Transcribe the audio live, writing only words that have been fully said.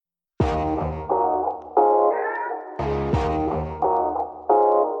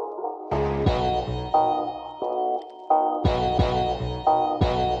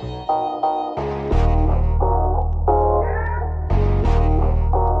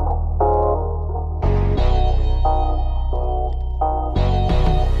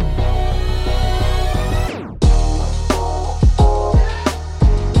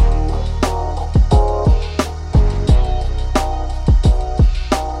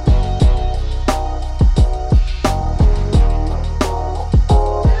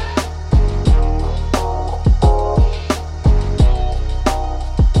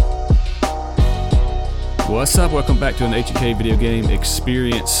What's up? Welcome back to an H&K Video Game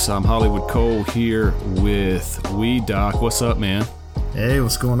Experience. I'm Hollywood Cole here with WeedDr. What's up, man? Hey,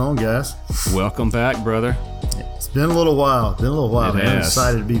 what's going on, guys? Welcome back, brother. It's been a little while. Man. I'm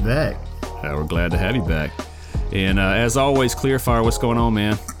excited to be back. We're glad to have you back. And as always, Clearfire, what's going on,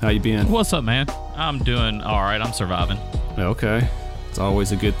 man? How you been? What's up, man? I'm doing all right. I'm surviving. Okay. It's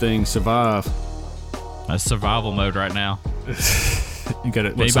always a good thing. Survive. That's survival mode right now. You got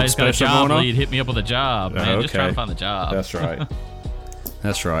it. If anybody's got a job lead, hit me up with a job, man. Okay. Just trying to find a job. That's right.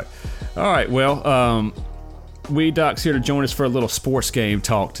 That's right. All right. Well, WeedDr's here to join us for a little sports game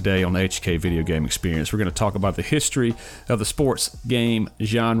talk today on the HK Video Game Experience. We're going to talk about the history of the sports game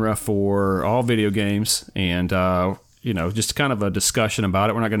genre for all video games and, just kind of a discussion about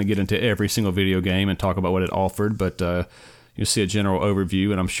it. We're not going to get into every single video game and talk about what it offered, but you'll see a general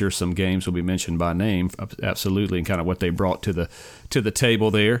overview, and I'm sure some games will be mentioned by name, absolutely, and kind of what they brought to the table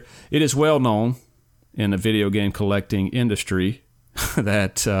there. It is well known in the video game collecting industry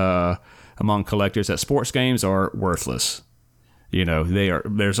that among collectors that sports games are worthless. You know,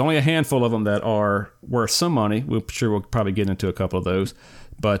 there's only a handful of them that are worth some money. We'll probably get into a couple of those.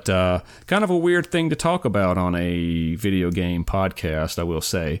 But kind of a weird thing to talk about on a video game podcast, I will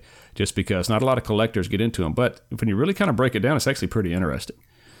say, just because not a lot of collectors get into them. But when you really kind of break it down, it's actually pretty interesting.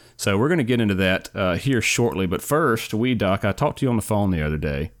 So we're going to get into that here shortly. But first, WeedDr, I talked to you on the phone the other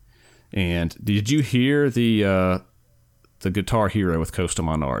day. And did you hear the Guitar Hero with Coastal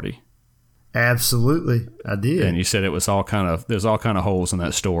Minority? Absolutely, I did. And you said there's all kind of holes in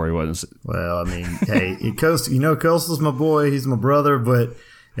that story, wasn't it? Well, I mean, hey, Coastal's my boy, he's my brother, but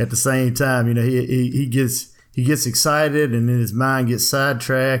at the same time, he gets excited, and then his mind gets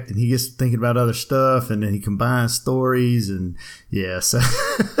sidetracked, and he gets thinking about other stuff, and then he combines stories, and yeah, so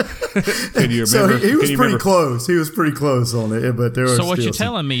Can you remember? So he was pretty close. He was pretty close on it, but there was. So what you're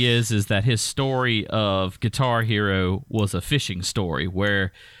telling me is that his story of Guitar Hero was a fishing story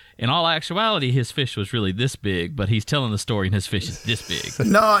where, in all actuality, his fish was really this big, but he's telling the story and his fish is this big.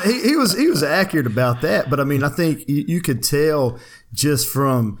 No, he was accurate about that, but I mean, I think you could tell just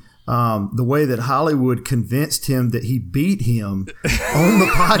from the way that Hollywood convinced him that he beat him on the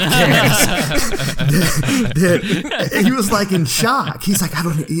podcast that he was like in shock. He's like,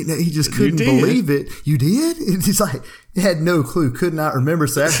 he just couldn't believe it. You did? And he's like, he had no clue, could not remember.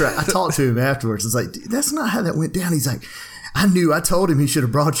 So after I talked to him afterwards, it's like, that's not how that went down. He's like, I told him he should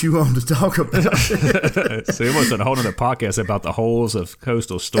have brought you on to talk about it. So he was a whole other podcast about the holes of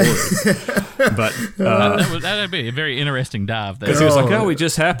Coastal's story. But that'd be a very interesting dive there. Because he was like, we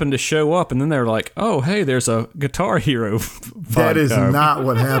just happened to show up, and then they're like, oh, hey, there's a Guitar Hero That is not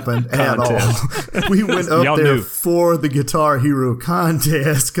what happened at all. We went up there for the Guitar Hero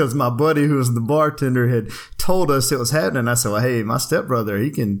contest because my buddy who was the bartender had told us it was happening. I said, well, hey, my stepbrother,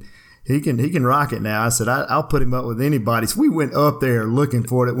 he can rock it now. I said, I'll put him up with anybody. So we went up there looking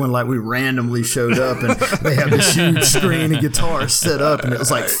for it. It wasn't like we randomly showed up and they have this huge screen and guitars set up, and it was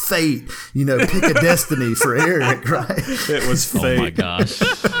like fate, pick a destiny for Eric, right? It was fate. Oh my gosh.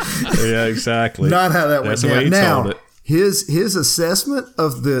 Yeah, exactly. Not how that went That's down. the way he now, told it. His assessment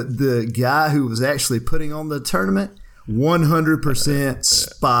of the guy who was actually putting on the tournament, 100%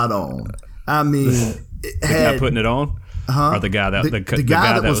 spot on. I mean, the guy putting it on? Or the guy that the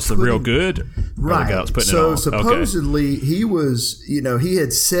guy that was real good, right? Or the guy that was putting so it on. Supposedly he was, he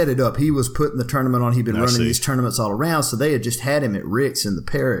had set it up. He was putting the tournament on. He'd been running these tournaments all around. So they had just had him at Rick's in the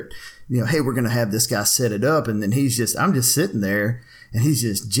Parrot. Hey, we're going to have this guy set it up, and then I'm just sitting there, and he's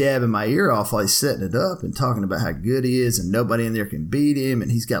just jabbing my ear off while he's setting it up and talking about how good he is, and nobody in there can beat him,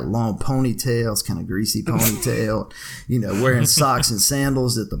 and he's got long ponytails, kind of greasy ponytail, wearing socks and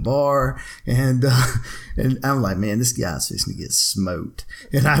sandals at the bar, and I'm like, man, this guy's fixing to get smoked,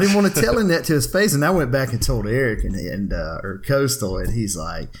 and I didn't want to tell him that to his face, and I went back and told Eric or Coastal, and he's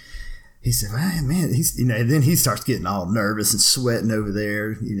like. He said, man, he's, then he starts getting all nervous and sweating over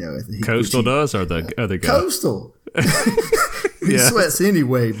there. Coastal does, or the other guy? Coastal. He sweats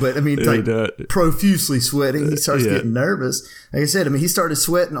anyway, but I mean, profusely sweating. He starts getting nervous. Like I said, he started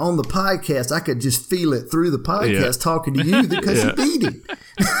sweating on the podcast. I could just feel it through the podcast talking to you because he beat him.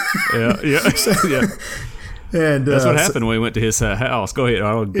 Yeah. And that's what happened when we went to his house. Go ahead.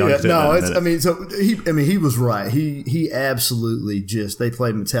 He was right. He absolutely they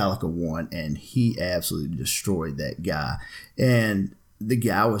played Metallica 1, and he absolutely destroyed that guy. And the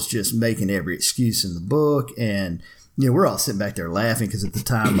guy was just making every excuse in the book. And, we're all sitting back there laughing because at the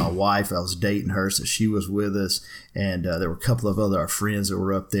time my wife, I was dating her, so she was with us. And there were a couple of our friends that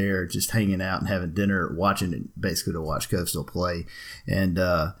were up there just hanging out and having dinner, watching it basically to watch Coastal play. And,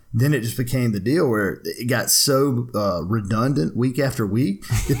 then it just became the deal where it got so redundant week after week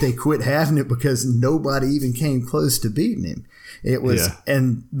that they quit having it because nobody even came close to beating him. It was,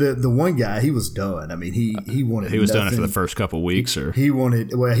 and the one guy, he was done. I mean, he wanted. He was nothing. done after the first couple of weeks, or he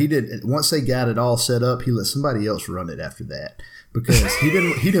wanted. Well, he did. Once they got it all set up, he let somebody else run it after that. Because he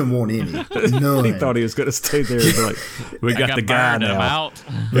didn't want any. None. He thought he was going to stay there. And be like, we got the guy now.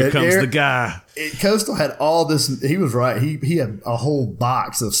 Here comes the guy. Coastal had all this. He was right. He had a whole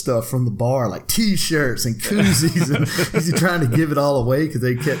box of stuff from the bar, like T-shirts and koozies, and he's trying to give it all away because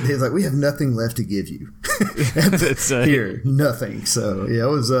he was like, we have nothing left to give you. Here, nothing. So yeah, it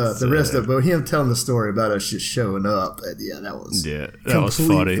was the rest of it. But him telling the story about us just showing up. That was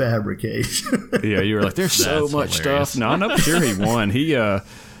funny. Fabrication. Yeah, you were like, there's so much stuff. No, I'm sure he won.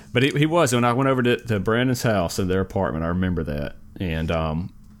 But he was when I went over to Brandon's house in their apartment. I remember that, and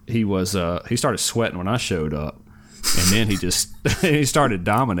he started sweating when I showed up, and then he started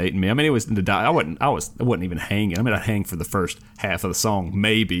dominating me. I mean, it was I wasn't even hanging. I mean, I'd hang for the first half of the song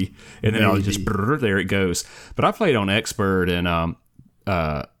maybe, and then I was just there it goes. But I played on expert, and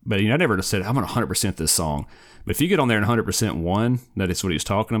but I never just said I'm gonna 100% this song. But if you get on there and 100% one, that is what he was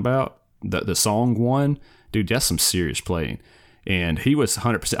talking about. The song one, dude, that's some serious playing. And he was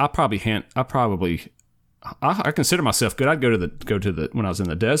 100%. I consider myself good. I'd go to the when I was in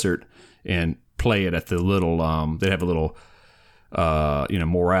the desert and play it at the little they'd have a little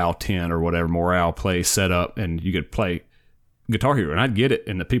morale tent or whatever, morale place set up, and you could play Guitar Hero, and I'd get it,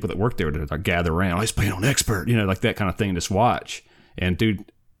 and the people that worked there would like gather around. He's playing on expert, like that kind of thing. Just watch. And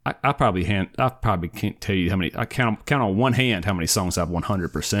dude, I probably can't tell you how many. I count on one hand how many songs I've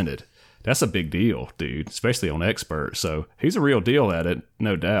 100%ed. That's a big deal, dude, especially on expert. So he's a real deal at it,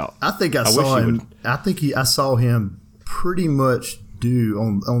 no doubt. I think I saw him. I saw him pretty much do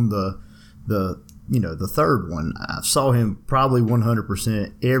on the third one. I saw him probably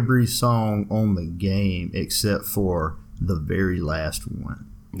 100% every song on the game except for the very last one.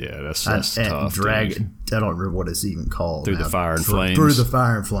 Yeah, that's tough. I don't remember what it's even called. Through the Fire and Flames. Through the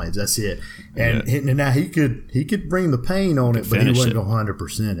Fire and Flames. That's it. And now he could bring the pain on it, but he wasn't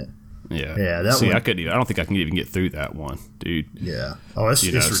 100% it. Yeah. I couldn't even. I don't think I can even get through that one, dude. Yeah. Oh, it's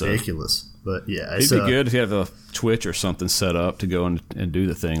ridiculous. But yeah, it'd be good if you have a Twitch or something set up to go and do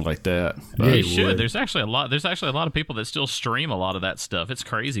the thing like that. But yeah, you should. There's actually a lot of people that still stream a lot of that stuff. It's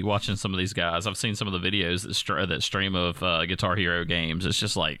crazy watching some of these guys. I've seen some of the videos that stream of Guitar Hero games. It's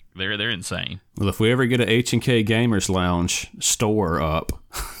just like they're insane. Well, if we ever get an H&K Gamers Lounge store up,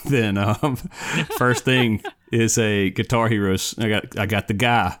 then first thing is a Guitar Heroes. I got the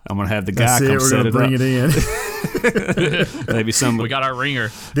guy. I'm gonna have the guy come set it up. Bring it in. Maybe we got our ringer.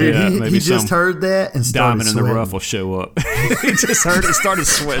 Dude, he just heard that and started diamond sweating. in the rough will show up. He just heard it, started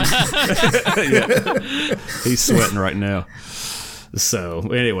sweating. Yeah. He's sweating right now. So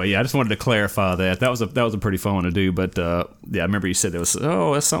anyway, I just wanted to clarify that. That was a pretty fun one to do. But I remember you said that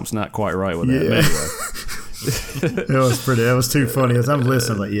something's not quite right with that. Anyway. It was too funny. As I'm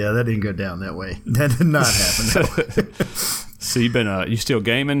listening, like, that didn't go down that way. That did not happen that way. So you've been you still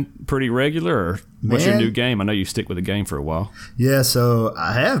gaming pretty regular, or what's your new game? I know you stick with the game for a while. Yeah, so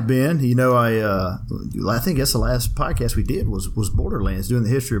I have been. I think that's the last podcast we did was Borderlands, doing the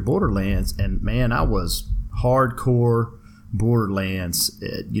history of Borderlands, and man, I was hardcore Borderlands.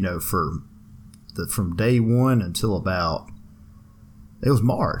 From day one until about. It was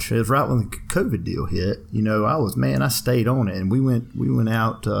March. It was right when the COVID deal hit. I stayed on it, and we went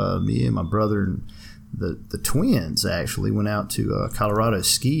out. Me and my brother and the twins actually went out to Colorado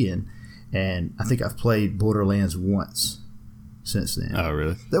skiing, and I think I've played Borderlands once since then. Oh,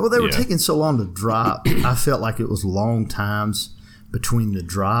 really? They were taking so long to drop. I felt like it was long times between the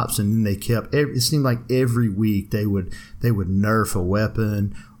drops, and then they kept. It seemed like every week they would nerf a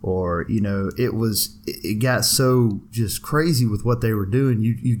weapon. Or it got so just crazy with what they were doing.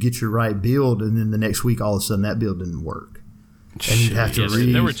 You get your right build, and then the next week all of a sudden that build didn't work, and you'd have to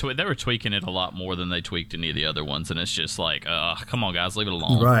they were tweaking it a lot more than they tweaked any of the other ones, and it's just like, come on guys, leave it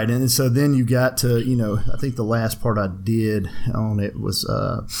alone. Right, and so then you got to I think the last part I did on it was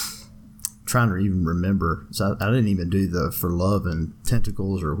trying to even remember. So I didn't even do the For Love and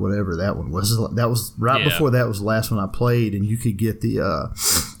Tentacles or whatever that one was. That was right before that was the last one I played, and you could get the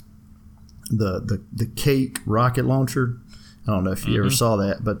cake rocket launcher. I don't know if you ever saw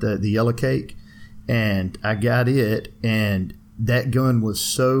that, but the yellow cake, and I got it, and that gun was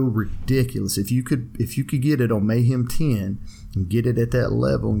so ridiculous. If you could get it on Mayhem 10 and get it at that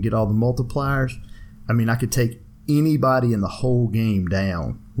level and get all the multipliers, I mean, I could take anybody in the whole game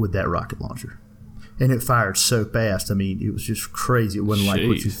down with that rocket launcher, and it fired so fast. I mean, it was just crazy. It wasn't like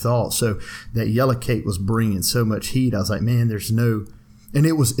what you thought. So that yellow cake was bringing so much heat. I was like, man, there's no. And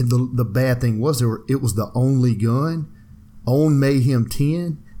it was the bad thing was it was the only gun on Mayhem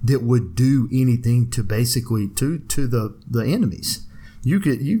 10 that would do anything to basically to the enemies.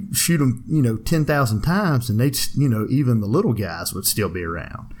 You shoot them 10,000 times and they even the little guys would still be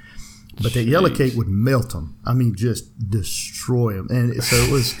around. But that yellow cake would melt them. I mean, just destroy them. And so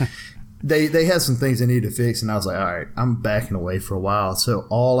it was. They had some things they needed to fix, and I was like, all right, I'm backing away for a while. So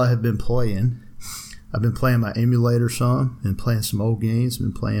all I have been playing. I've been playing my emulator some and playing some old games.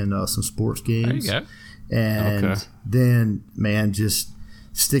 Been playing some sports games. There you go. And then, man, just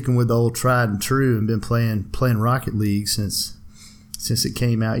sticking with the old tried and true and been playing Rocket League since it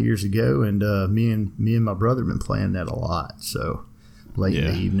came out years ago. And me and my brother have been playing that a lot. So late in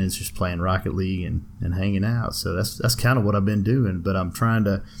the evenings, just playing Rocket League and hanging out. So that's kind of what I've been doing. But I'm trying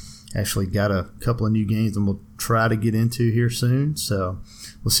to actually got a couple of new games I'm gonna try to get into here soon. So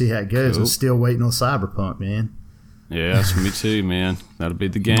we'll see how it goes. Cool. I'm still waiting on Cyberpunk, man. Yeah, that's me too, man. That'll be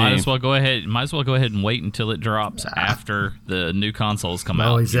the game. Might as well go ahead and wait until it drops after the new consoles come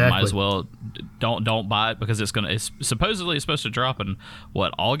out. Exactly. You might as well don't buy it because it's supposedly supposed to drop in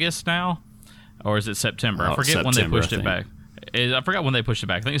August now, or is it September? I forget when they pushed it back. I forgot when they pushed it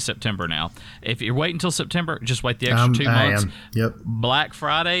back. I think it's September now. If you wait until September, just wait the extra 2 months. Yep. Black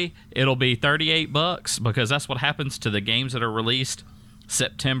Friday, it'll be $38 because that's what happens to the games that are released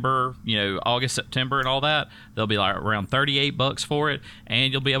September, August, September, and all that. They'll be like around $38 for it,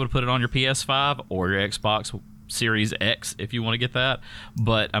 and you'll be able to put it on your PS5 or your Xbox Series X if you want to get that.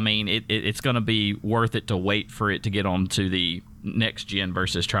 But I mean, it's going to be worth it to wait for it to get onto the next gen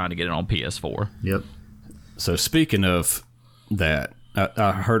versus trying to get it on PS4. Yep. So speaking of that,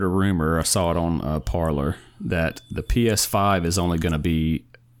 I heard a rumor, I saw it on Parlor, that the PS5 is only going to be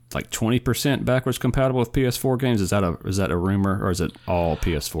like 20% backwards compatible with PS4 games. Is that a rumor, or is it all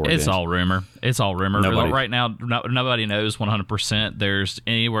PS4 games? It's all rumor. Right now, nobody knows 100%. There's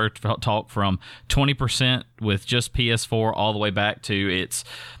anywhere talk from 20% with just PS4 all the way back to it's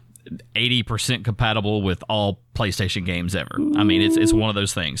 80% compatible with all PlayStation games ever. I mean, it's one of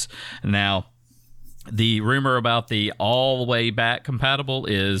those things. Now, the rumor about the all the way back compatible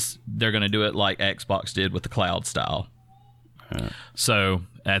is they're going to do it like Xbox did with the cloud style. So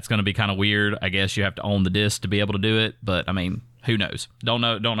that's going to be kind of weird. I guess you have to own the disc to be able to do it, but I mean, who knows? Don't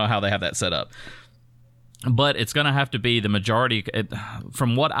know how they have that set up. But it's going to have to be the majority.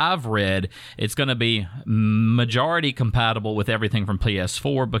 From what I've read, it's going to be majority compatible with everything from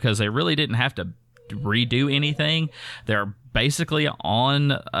PS4 because they really didn't have to redo anything. They're basically on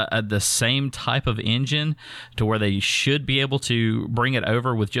the same type of engine to where they should be able to bring it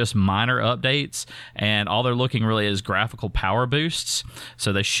over with just minor updates, and all they're looking really is graphical power boosts,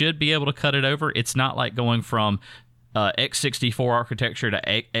 so they should be able to cut it over. It's not like going from x64 architecture to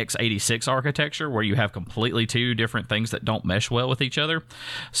x86 architecture where you have completely two different things that don't mesh well with each other.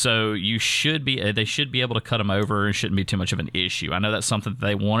 So they should be able to cut them over and shouldn't be too much of an issue. I know that's something that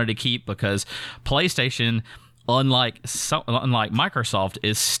they wanted to keep because PlayStation, unlike Microsoft,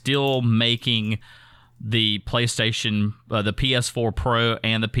 is still making the PlayStation, the PS4 Pro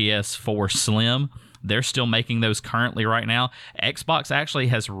and the PS4 Slim. They're still making those currently right now. Xbox actually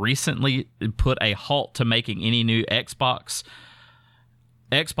has recently put a halt to making any new Xbox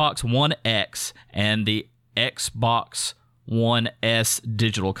One X and the Xbox One S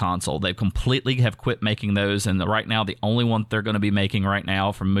digital console. They completely have quit making those, and right now the only one they're going to be making right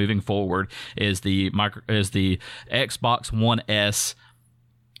now from moving forward is the Xbox One S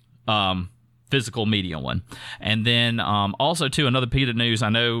physical media one. And then also too, another piece of news. I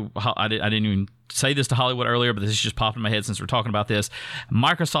know I didn't even say this to Hollywood earlier, but this just popped in my head since we're talking about this.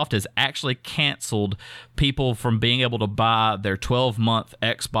 Microsoft has actually canceled people from being able to buy their 12-month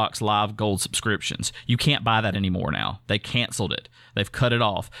Xbox Live Gold subscriptions. You can't buy that anymore now. They canceled it. They've cut it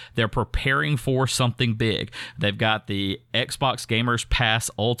off. They're preparing for something big. They've got the Xbox Gamers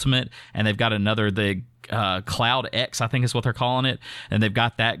Pass Ultimate, and they've got the Cloud X, I think is what they're calling it, and they've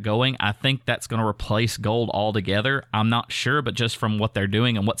got that going. I think that's going to replace gold altogether. I'm not sure, but just from what they're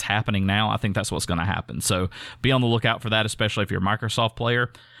doing and what's happening now, I think that's what's going to happen. So be on the lookout for that, especially if you're a Microsoft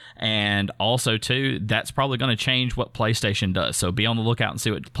player. And also too, that's probably going to change what PlayStation does. So be on the lookout and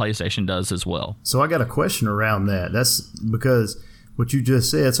see what PlayStation does as well. So I got a question around that. That's because what you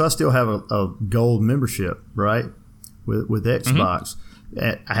just said. So I still have a gold membership, right, with Xbox. Mm-hmm.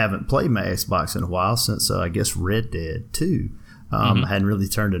 I haven't played my Xbox in a while since I guess Red Dead 2. I hadn't really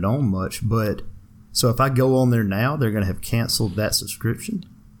turned it on much, but so if I go on there now, they're going to have canceled that subscription.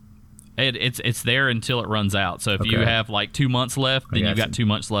 It's there until it runs out. So if you have like 2 months left, then you've got 2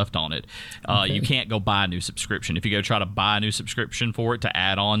 months left on it. You can't go buy a new subscription. If you go try to buy a new subscription for it to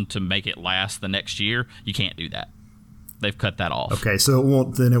add on to make it last the next year, you can't do that. They've cut that off. Okay, so it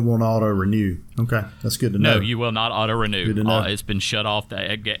won't auto renew. Okay, that's good to know. No, you will not auto renew. Good to know. It's been shut off. The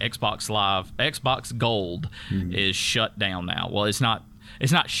Xbox Gold is shut down now. Well, it's not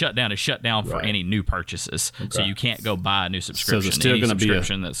shut down. It's shut down for any new purchases. Okay. So you can't go buy a new subscription. So there's still going to be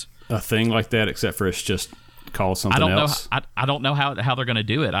a thing like that, except for it's just called something else. I don't know how they're going to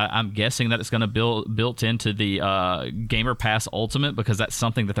do it. I'm guessing that it's going to built into the Gamer Pass Ultimate, because that's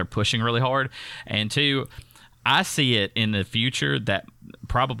something that they're pushing really hard. And two, I see it in the future that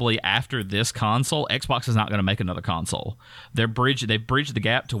probably after this console, Xbox is not going to make another console. They've bridged the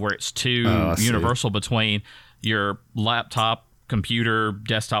gap to where it's too universal between your laptop, computer,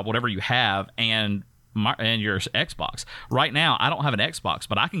 desktop, whatever you have, and your Xbox. Right now, I don't have an Xbox,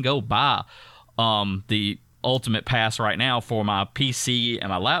 but I can go buy the Ultimate Pass right now for my PC and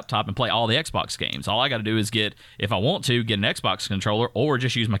my laptop and play all the Xbox games. All I got to do is if I want to, get an Xbox controller or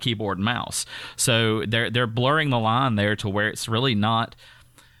just use my keyboard and mouse. So they're blurring the line there to where it's really not.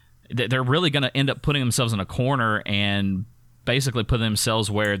 They're really going to end up putting themselves in a corner and basically put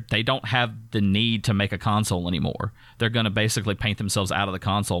themselves where they don't have the need to make a console anymore. They're going to basically paint themselves out of the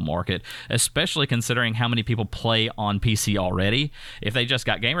console market, especially considering how many people play on PC already. If they just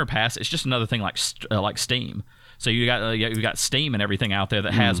got Gamer Pass, it's just another thing like Steam. So you got Steam and everything out there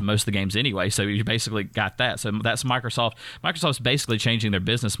that has most of the games anyway. So you basically got that. So that's Microsoft. Microsoft's basically changing their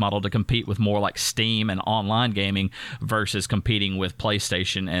business model to compete with more like Steam and online gaming versus competing with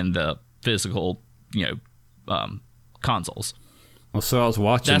PlayStation and the physical, consoles. Well, so I was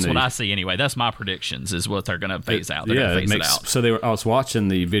watching. That's what I see anyway. That's my predictions. Is what they're going to phase out. They're going to phase it out. So I was watching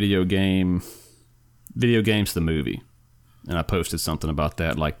the Video Games the movie, and I posted something about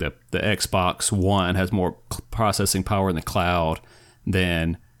that. Like the Xbox One has more processing power in the cloud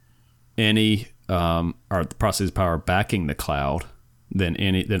than any, or the processing power backing the cloud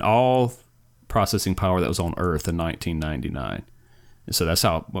than all processing power that was on Earth in 1999. And so that's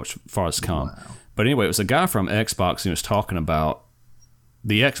how much far it's come. Wow. But anyway, it was a guy from Xbox who was talking about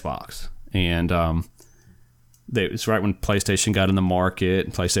the Xbox, and it's right when PlayStation got in the market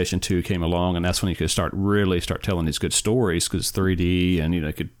and PlayStation 2 came along, and that's when you could start telling these good stories, because 3D and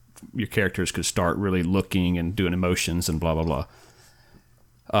your characters could start really looking and doing emotions and blah blah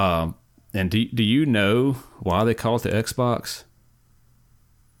blah. And do you know why they call it the Xbox?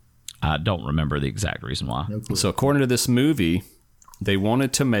 I don't remember the exact reason why. So according to this movie, they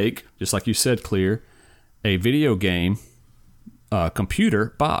wanted to make, just like you said, Clear, a video game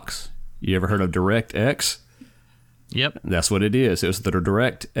computer box. You ever heard of DirectX? Yep. That's what it is. It was the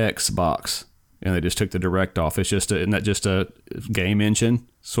DirectX box. And they just took the Direct off. It's just isn't that just a game engine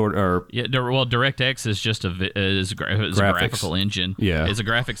sort or well, DirectX is just a graphical engine. Yeah, it's a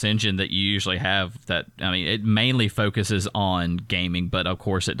graphics engine that you usually have. That it mainly focuses on gaming, but of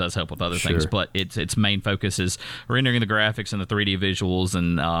course it does help with other things. But its main focus is rendering the graphics and the 3D visuals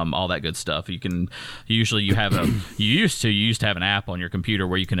and all that good stuff. You used to have an app on your computer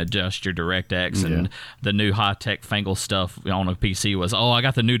where you can adjust your DirectX, and the new high tech fangle stuff on a PC was I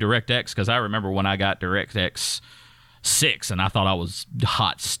got the new DirectX, because I remember when I got DirectX 6 and I thought I was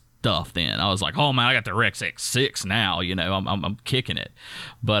hot stuff then. I was like, oh man, I got the DirectX 6 now, I'm kicking it.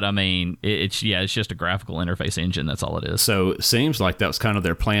 But it's just a graphical interface engine. That's all it is. So it seems like that was kind of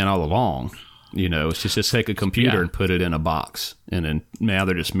their plan all along. It's just take a computer and put it in a box, and then now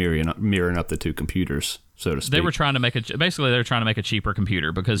they're just mirroring up the two computers, so to speak. They were trying to make a cheaper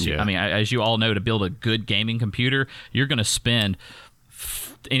computer, because as you all know, to build a good gaming computer, you're going to spend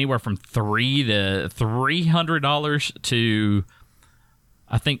anywhere from $300 to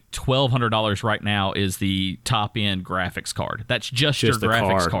I think $1,200 right now is the top end graphics card. That's just your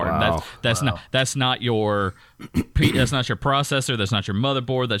graphics card. Wow. That's not your processor. That's not your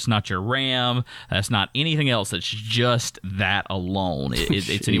motherboard. That's not your RAM. That's not anything else. That's just that alone.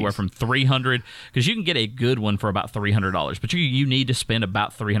 It's anywhere from $300, because you can get a good one for about $300, but you need to spend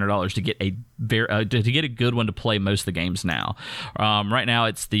about $300 to get a good one to play most of the games now. Right now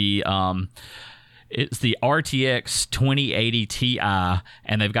it's the RTX 2080 Ti,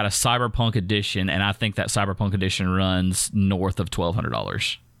 and they've got a Cyberpunk edition, and I think that Cyberpunk edition runs north of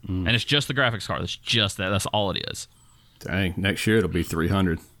 $1,200. And it's just the graphics card. It's just that. That's all it is. Dang, next year it'll be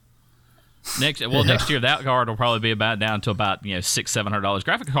 $300. Next year that card will probably be down to about $600-700.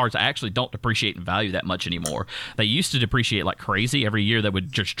 Graphic cards actually don't depreciate in value that much anymore. They used to depreciate like crazy. Every year they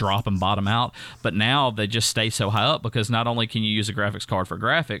would just drop and bottom out, but now they just stay so high up, because not only can you use a graphics card for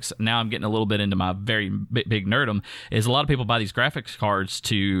graphics, now I'm getting a little bit into my very big nerdum, is a lot of people buy these graphics cards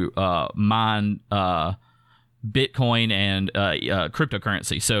to mine Bitcoin and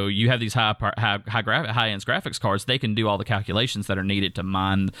cryptocurrency. So you have these high-end graphics cards. They can do all the calculations that are needed to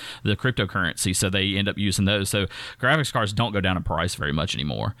mine the cryptocurrency. So they end up using those. So graphics cards don't go down in price very much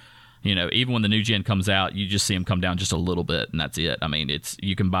anymore. Even when the new gen comes out, you just see them come down just a little bit, and that's it. I mean,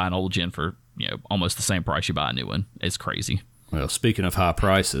 you can buy an old gen for almost the same price you buy a new one. It's crazy. Well, speaking of high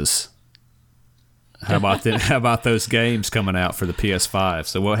prices, how about those games coming out for the PS5?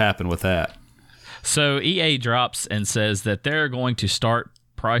 So what happened with that? So EA drops and says that they're going to start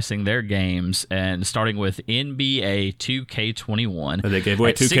pricing their games, and starting with NBA 2K21. They gave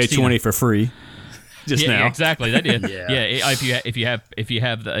away 2K20 for free. Just now. Yeah, exactly. They did. If you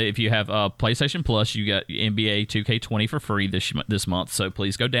have PlayStation Plus, you got NBA 2K20 for free this month. So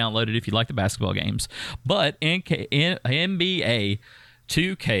please go download it if you like the basketball games. But NBA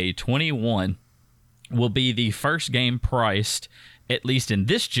 2K21 will be the first game priced, at least in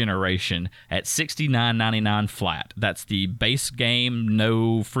this generation, at $69.99 flat. That's the base game,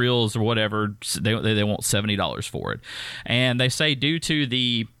 no frills or whatever. They want $70 for it. And they say due to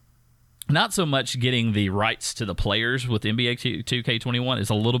the not so much getting the rights to the players with NBA 2K21 is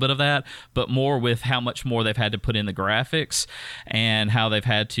a little bit of that, but more with how much more they've had to put in the graphics and how they've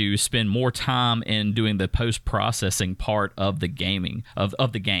had to spend more time in doing the post-processing part of the gaming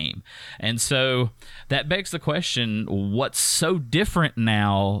of the game. And so that begs the question, what's so different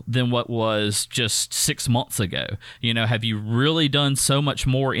now than what was just 6 months ago? Have you really done so much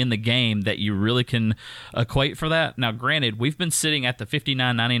more in the game that you really can equate for that? Now, granted, we've been sitting at the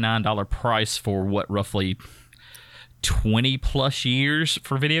 $59.99 price for roughly 20 plus years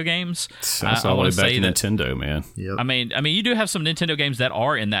for video games. That's all the way back to Nintendo, man. Yep. I mean, you do have some Nintendo games that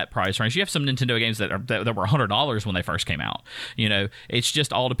are in that price range. You have some Nintendo games that were $100 when they first came out. It's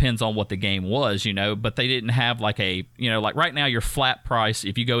just all depends on what the game was. But they didn't have like like right now your flat price.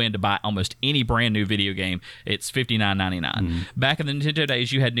 If you go in to buy almost any brand new video game, it's $59.99. Back in the Nintendo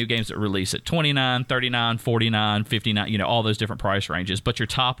days, you had new games that released at $29, $39, $49, $59. All those different price ranges. But your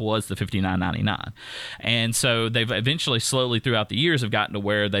top was the $59.99, and so they've eventually, slowly throughout the years, have gotten to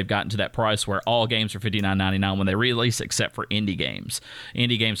where they've gotten to that price where all games are $59.99 when they release, except for indie games.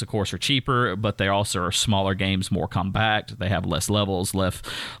 Indie games, of course, are cheaper, but they also are smaller games, more compact. They have less levels, less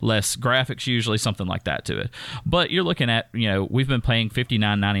graphics, usually something like that to it. But you're looking at, we've been paying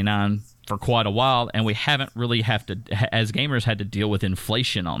 $59.99 for quite a while, and we haven't really as gamers, had to deal with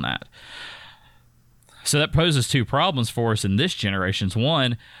inflation on that. So that poses two problems for us in this generation.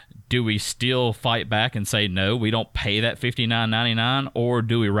 One, do we still fight back and say, no, we don't pay that $59.99? Or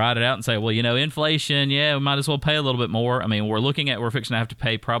do we ride it out and say, well, inflation, we might as well pay a little bit more? I mean, we're fixing to have to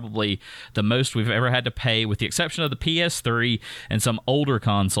pay probably the most we've ever had to pay, with the exception of the PS3 and some older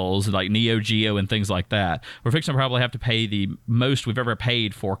consoles like Neo Geo and things like that. We're fixing to probably have to pay the most we've ever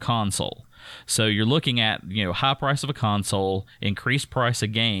paid for console. So you're looking at, high price of a console, increased price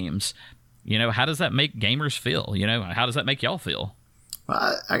of games. How does that make gamers feel? How does that make y'all feel?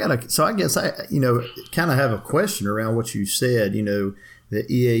 I guess I kind of have a question around what you said. The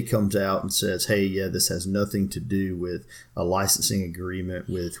EA comes out and says, hey, yeah, this has nothing to do with a licensing agreement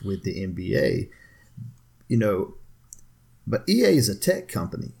with the NBA. But EA is a tech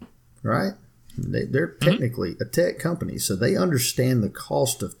company, right? They're technically a tech company, so they understand the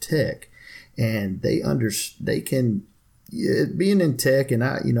cost of tech, and they can. Being in tech, and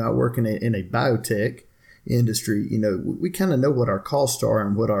I work in a biotech industry, we kind of know what our costs are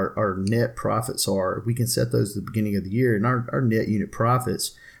and what our net profits are. We can set those at the beginning of the year, and our net unit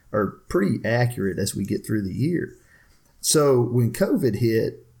profits are pretty accurate as we get through the year. So when COVID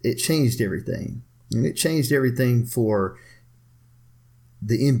hit, it changed everything. And it changed everything for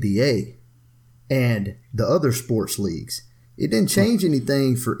the NBA and the other sports leagues. It didn't change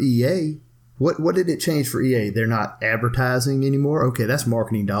anything for EA. What did it change for EA? They're not advertising anymore. Okay, that's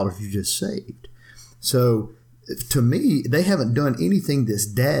marketing dollars you just saved. So to me, they haven't done anything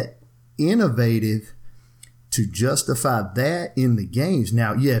that's that innovative to justify that in the games.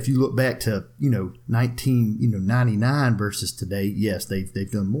 Now, yeah, if you look back to 1999 versus today, yes,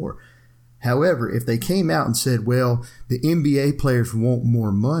 they've done more. However, if they came out and said, well, the NBA players want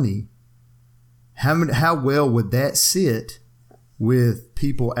more money, how well would that sit with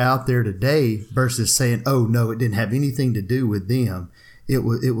people out there today versus saying, oh, no, it didn't have anything to do with them.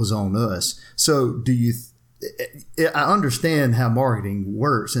 It was on us. So I understand how marketing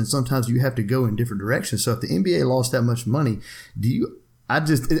works, and sometimes you have to go in different directions. So if the NBA lost that much money, I'm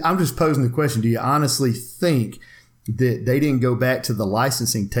just posing the question, do you honestly think that they didn't go back to the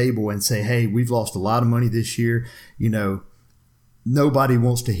licensing table and say, hey, we've lost a lot of money this year, nobody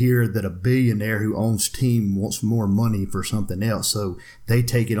wants to hear that a billionaire who owns team wants more money for something else, so they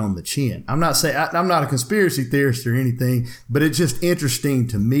take it on the chin. I'm not saying I'm not a conspiracy theorist or anything, but it's just interesting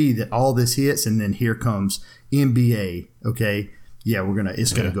to me that all this hits, and then here comes NBA. Okay, yeah,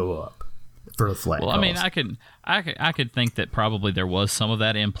 it's gonna go up for the flat. Well, cost. I mean, I could think that probably there was some of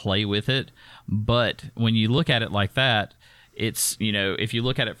that in play with it, but when you look at it like that, it's, if you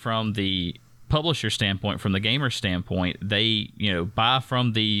look at it from the publisher standpoint, from the gamer standpoint, they buy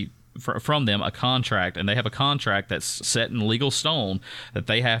from them a contract, and they have a contract that's set in legal stone that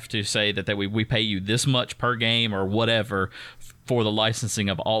they have to say that we pay you this much per game or whatever for the licensing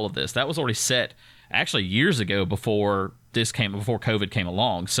of all of this. That was already set actually years ago before COVID came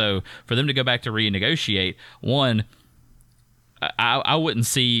along. So for them to go back to renegotiate, one, I wouldn't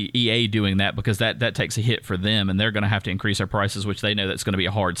see EA doing that, because that takes a hit for them, and they're going to have to increase their prices, which they know that's going to be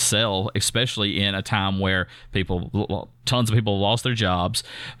a hard sell, especially in a time where tons of people have lost their jobs.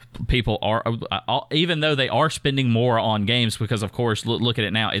 People are, even though they are spending more on games, because of course, look at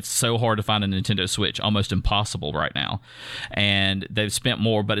it now, it's so hard to find a Nintendo Switch, almost impossible right now. And they've spent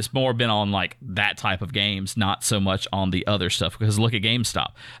more, but it's more been on like that type of games, not so much on the other stuff. Because look at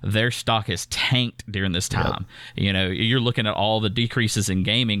GameStop, their stock has tanked during this time. Yep. You're looking at all the decreases in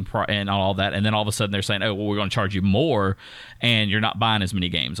gaming and all that, and then all of a sudden they're saying, oh, well, we're going to charge you more, and you're not buying as many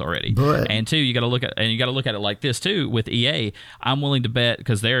games already. And two, you got to look at it like this too with EA. I'm willing to bet,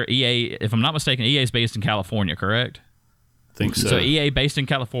 because they're EA, if I'm not mistaken, EA is based in California, correct? I think so. So EA based in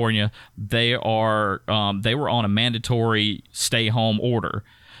California, they were on a mandatory stay home order.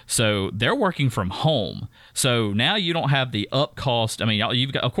 So they're working from home. So now you don't have the up cost. I mean,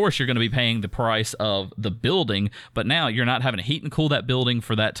 of course, you're going to be paying the price of the building, but now you're not having to heat and cool that building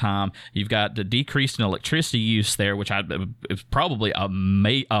for that time. You've got the decrease in electricity use there, which is probably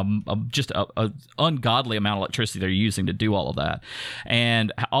just a ungodly amount of electricity they're using to do all of that,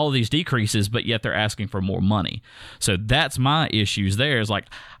 and all of these decreases, but yet they're asking for more money. So that's my issues there. Is like,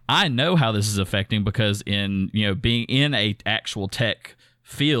 I know how this is affecting, because in being in a actual tech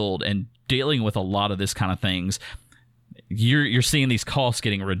field and dealing with a lot of this kind of things, you're seeing these costs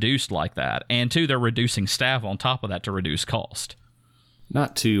getting reduced like that, and two, they're reducing staff on top of that to reduce cost.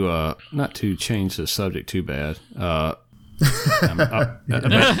 Not to change the subject too bad, but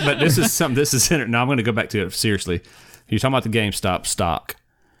this is something. This is now I'm going to go back to it seriously. You're talking about the GameStop stock.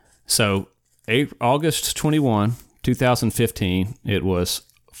 So August 21, 2015, it was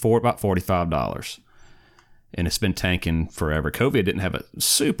about $45. And it's been tanking forever. COVID didn't have a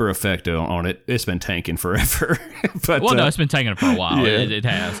super effect on it. It's been tanking forever. But, no, it's been tanking for a while. Yeah. It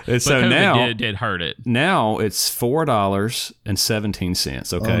has. But so COVID now did hurt it. Now it's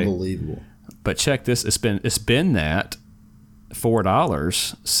 $4.17. Okay, unbelievable. But check this. It's been that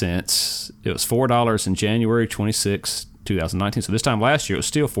 $4 since it was $4 in January 26, 2019. So this time last year it was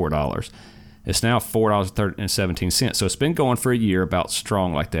still $4. It's now $4.17. So it's been going for a year about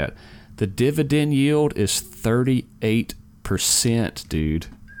strong like that. The dividend yield is 38%, dude.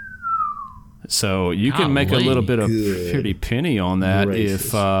 So you can make a little bit of pretty penny on that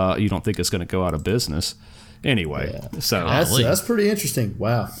if you don't think it's going to go out of business. Anyway, so that's pretty interesting.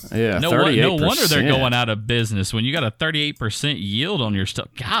 Wow. Yeah, no wonder they're going out of business when you got a 38% yield on your stuff.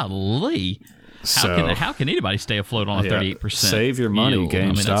 Golly. How can anybody stay afloat on a 38%? Save your money, yield? GameStop.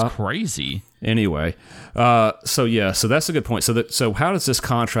 I mean, that's crazy. Anyway, so that's a good point. So how does this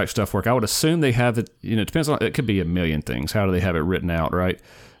contract stuff work? I would assume they have it. It depends on. It could be a million things. How do they have it written out? Right?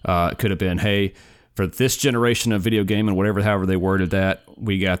 It could have been, hey, for this generation of video game and however they worded that,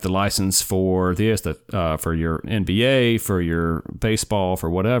 we got the license for this, for your NBA, for your baseball,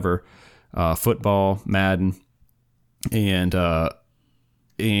 for whatever, football, Madden, and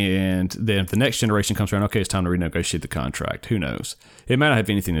then if the next generation comes around, okay, it's time to renegotiate the contract. Who knows? It might not have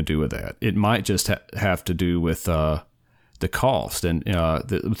anything to do with that. It might just have to do with the cost. And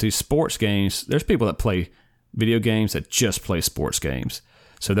with these sports games, there's people that play video games that just play sports games.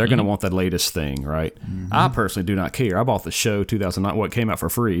 So they're going to want the latest thing, right? Mm-hmm. I personally do not care. I bought the show 2009, what came out for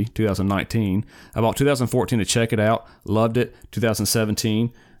free, 2019. I bought 2014 to check it out, loved it.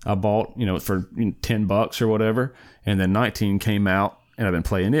 2017, I bought, for $10 or whatever. And then 19 came out. And I've been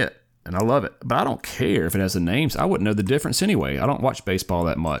playing it, and I love it. But I don't care if it has the names. I wouldn't know the difference anyway. I don't watch baseball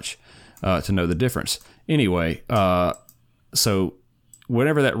that much to know the difference. Anyway, so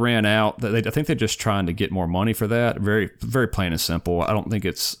whenever that ran out, I think they're just trying to get more money for that. Very, very plain and simple. I don't think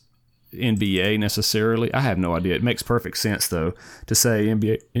it's NBA necessarily. I have no idea. It makes perfect sense, though, to say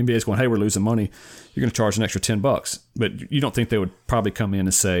NBA is going, hey, we're losing money. You're going to charge an extra $10. But you don't think they would probably come in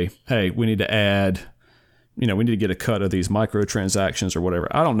and say, hey, we need to add... we need to get a cut of these microtransactions or whatever.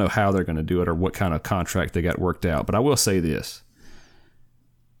 I don't know how they're going to do it or what kind of contract they got worked out. But I will say this.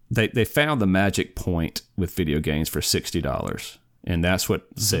 they found the magic point with video games for $60, and that's what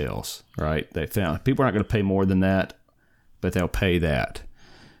sells, right? They found people aren't going to pay more than that, but they'll pay that.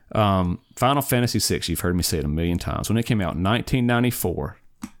 Final Fantasy VI, you've heard me say it a million times. When it came out in 1994,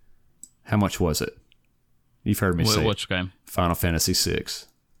 how much was it? You've heard me say which game? Final Fantasy VI.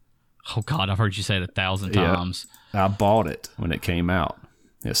 Oh, God, I've heard you say it 1,000 times. I bought it when it came out.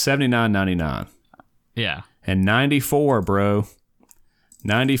 It's $79.99. Yeah. And 94, bro.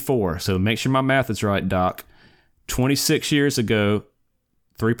 94. So make sure my math is right, Doc. 26 years ago,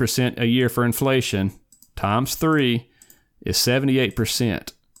 3% a year for inflation times 3 is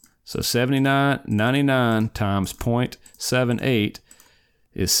 78%. So $79.99 times 0.78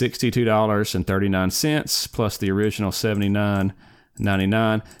 is $62.39 plus the original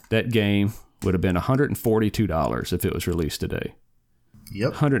 $79.99. That game would have been $142 if it was released today.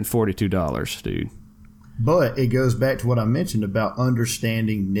 Yep. $142, dude. But it goes back to what I mentioned about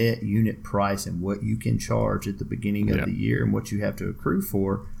understanding net unit price and what you can charge at the beginning of the year and what you have to accrue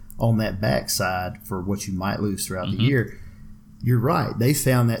for on that backside for what you might lose throughout the year. You're right. They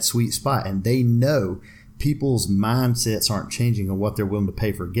found that sweet spot, and they know people's mindsets aren't changing on what they're willing to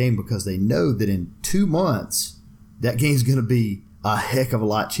pay for a game because they know that in 2 months, that game's going to be a heck of a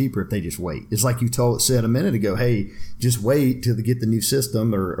lot cheaper if they just wait. It's like you said a minute ago, hey, just wait till they get the new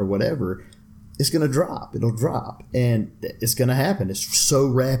system or whatever. It's going to drop. It'll drop, and it's going to happen. It's so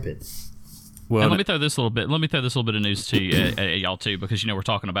rapid. Well, and let me throw this little bit of news to y'all too, because we're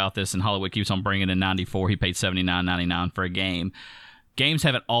talking about this, and Hollywood keeps on bringing in 94. He paid $79.99 for a game. Games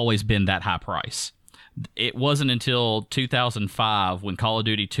haven't always been that high price. It wasn't until 2005 when Call of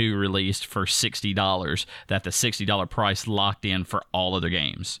Duty 2 released for $60 that the $60 price locked in for all other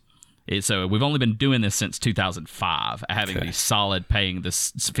games. So we've only been doing this since 2005, having these solid paying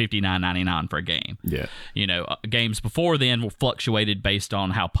this $59.99 for a game. Yeah. Games before then were fluctuated based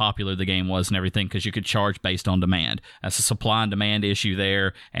on how popular the game was and everything, because you could charge based on demand. That's a supply and demand issue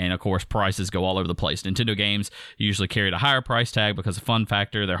there, and of course prices go all over the place. Nintendo games usually carried a higher price tag because of fun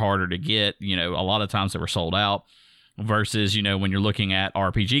factor. They're harder to get. A lot of times they were sold out. Versus, when you're looking at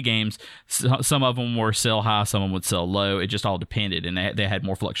RPG games, some of them were sell high, some of them would sell low. It just all depended, and they had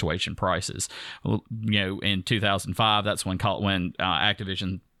more fluctuation prices. In 2005, that's when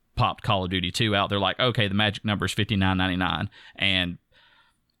Activision popped Call of Duty 2 out. They're like, okay, the magic number is $59.99, and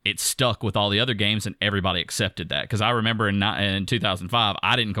it stuck with all the other games, and everybody accepted that. Because I remember in 2005,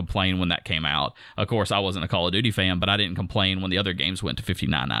 I didn't complain when that came out. Of course, I wasn't a Call of Duty fan, but I didn't complain when the other games went to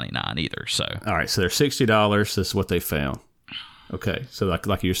 $59.99 either. So, all right, so they're $60. This is what they found. Okay, so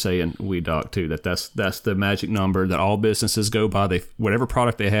like you're saying, WeedDr too, that's the magic number that all businesses go by. Whatever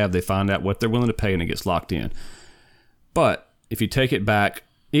product they have, they find out what they're willing to pay, and it gets locked in. But if you take it back.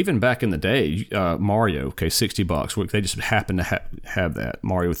 Even back in the day, Mario, okay, $60. They just happen to have that.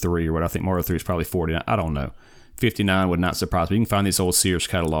 Mario 3 or what I think Mario 3 is probably 49. I don't know. 59 would not surprise me. You can find these old Sears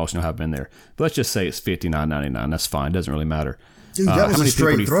catalogs, have been there. But let's just say it's $59.99. That's fine. Doesn't really matter. Dude, that was a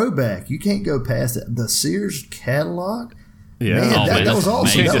straight throwback. You can't go past it. The Sears catalog? Yeah, man, that was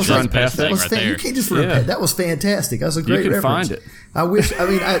awesome. You can't just run past that. You can't just run past. That was fantastic. That was a great reference. You can find it. I wish.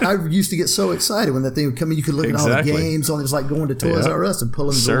 I used to get so excited when that thing would come in. You could look at all the games on. It's like going to Toys R Us and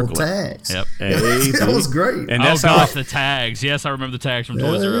pulling the little tags. Yep, that was great. And that's the tags. Yes, I remember the tags from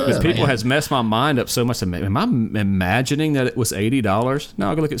Toys R Us. Because people has messed my mind up so much. Am I imagining that it was $80? No,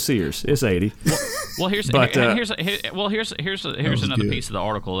 I'll go look at Sears. It's $80. Well, here's another piece of the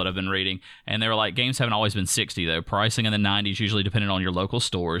article that I've been reading, and they were like, games haven't always been $60 though. Pricing in the '90s usually depended on your local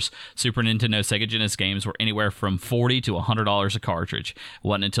stores. Super Nintendo, Sega Genesis games were anywhere from $40 to $100 a cartridge. It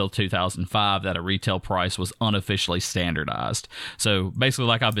wasn't until 2005 that a retail price was unofficially standardized. So basically,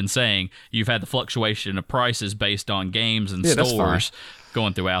 like I've been saying, you've had the fluctuation of prices based on games and stores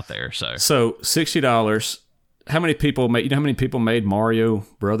going throughout there. So $60. How many people made? You know how many people made Mario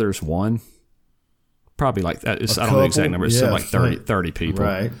Brothers 1? Probably like that. I don't know the exact number. It's like 30 people.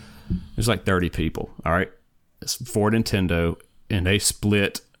 Right. There's like 30 people. All right. It's for Nintendo, and they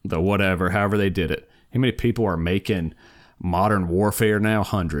split the whatever, however they did it. How many people are making Modern Warfare now?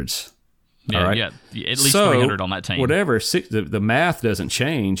 Hundreds. Yeah, all right? yeah. At least 300 on that team. Whatever. The math doesn't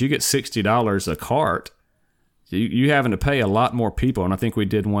change. You get $60 a cart. You having to pay a lot more people. And I think we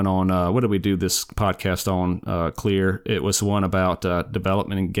did one on, what did we do this podcast on, Clear? It was one about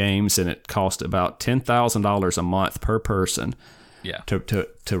development in games, and it cost about $10,000 a month per person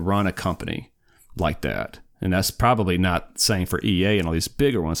to run a company like that. And that's probably not same for EA and all these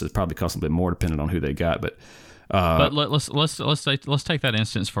bigger ones. It's probably cost a bit more depending on who they got. But let's take that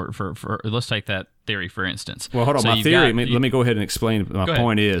instance for let's take that theory for instance. Well, hold on. My theory. Let me go ahead and explain. My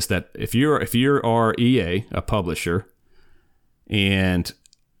point is that if you are EA, a publisher, and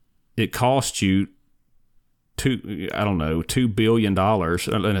it costs you $2 billion.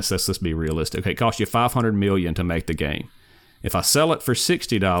 Let's be realistic. Okay, it costs you $500 million to make the game. If I sell it for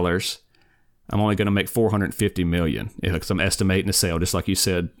 $60, I'm only going to make $450 million. Because I'm estimating the sale, just like you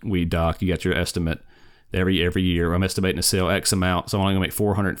said, WeedDr, you got your estimate every year. I'm estimating to sell X amount, so I'm only going to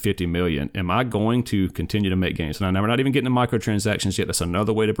make $450 million. Am I going to continue to make games? Now, we're not even getting to microtransactions yet. That's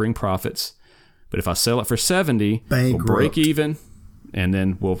another way to bring profits. But if I sell it for $70, we'll break even, and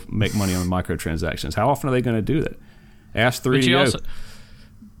then we'll make money on the microtransactions. How often are they going to do that? Ask 3DO.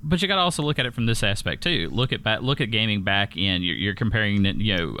 But you got to also look at it from this aspect too. Look at gaming back in. You're comparing, a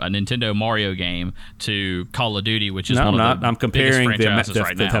Nintendo Mario game to Call of Duty, which is one of the I'm comparing biggest franchises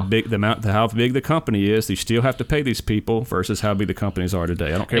right now. How big the company is. You still have to pay these people versus how big the companies are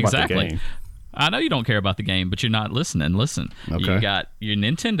today. I don't care about the game. I know you don't care about the game, but you're not listening. Listen, okay. You got your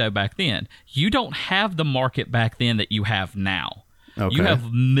Nintendo back then. You don't have the market back then that you have now. Okay. You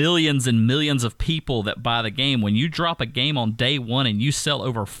have millions and millions of people that buy the game. When you drop a game on day one and you sell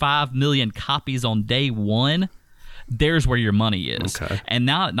over 5 million copies on day one, there's where your money is. Okay. And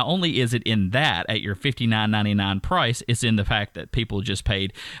not only is it in that at your $59.99 price, it's in the fact that people just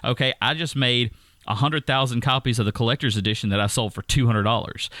paid, okay, I just made 100,000 copies of the collector's edition that I sold for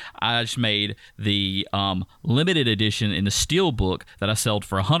 $200. I just made the limited edition in the steel book that I sold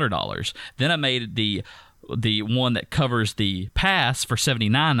for $100. Then I made the one that covers the pass for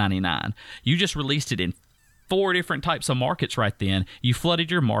 $79.99. You just released it in 4 different types of markets right then. You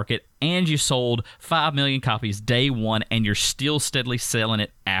flooded your market, and you sold 5 million copies day one, and you're still steadily selling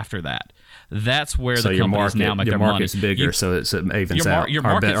it after that. That's where the companies now make their money. Your market's bigger, so it evens out. Your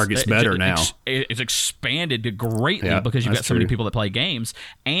market gets better now. It's expanded greatly because you've got so many people that play games,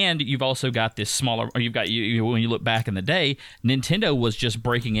 and you've also got this smaller. You've got when you look back in the day, Nintendo was just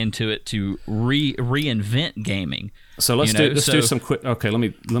breaking into it to reinvent gaming. So let's do some quick. Okay, let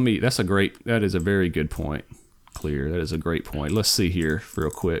me. That is a very good point. Clear. That is a great point. Let's see here real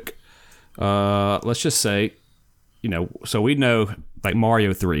quick. Let's just say, so we know. Like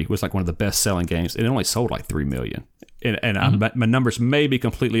Mario 3 was like one of the best-selling games. It only sold like 3 million. And my numbers may be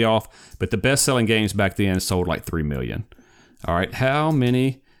completely off, but the best-selling games back then sold like 3 million. All right, how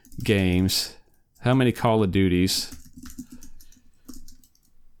many Call of Duties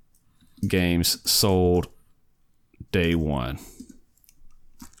games sold day one?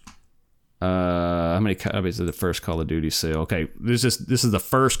 How many copies did the first Call of Duty sell? Okay, this is the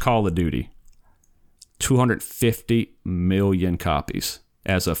first Call of Duty. 250 million copies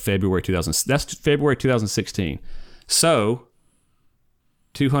as of February 2000. That's February 2016. So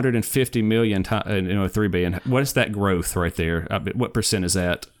 250 million times 3 billion. What is that growth right there? What percent is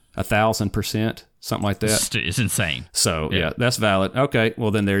that? 1,000%, something like that. It's insane. So yeah, that's valid. Okay,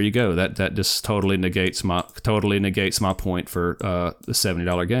 well then there you go. That just totally negates my point for the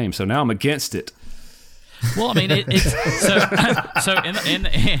 $70 game. So now I'm against it. Well, I mean, I'm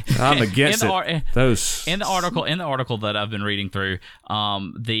against it. In the article that I've been reading through,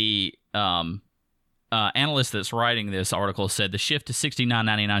 the analyst that's writing this article said the shift to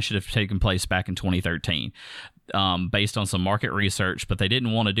 $69.99 should have taken place back in 2013. Based on some market research, but they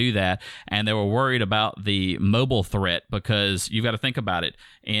didn't want to do that, and they were worried about the mobile threat because you've got to think about it.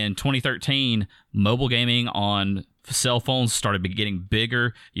 In 2013, mobile gaming on cell phones started getting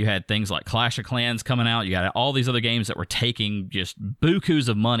bigger. You had things like Clash of Clans coming out. You got all these other games that were taking just bukus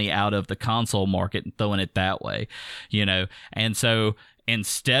of money out of the console market and throwing it that way, And so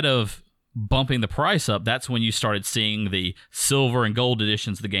instead of bumping the price up, that's when you started seeing the silver and gold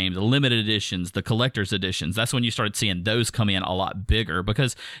editions of the games, the limited editions, the collector's editions. That's when you started seeing those come in a lot bigger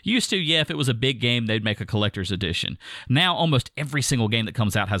because used to, if it was a big game, they'd make a collector's edition. Now, almost every single game that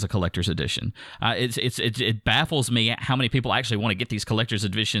comes out has a collector's edition. It baffles me how many people actually want to get these collector's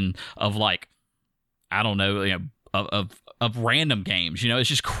edition of of random games. It's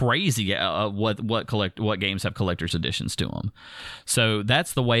just crazy what games have collector's editions to them. So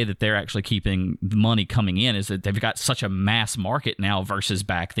that's the way that they're actually keeping the money coming in, is that they've got such a mass market now versus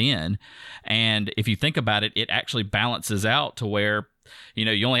back then. And if you think about it, it actually balances out to where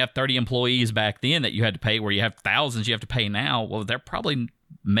you only have 30 employees back then that you had to pay, where you have thousands you have to pay now. Well, they're probably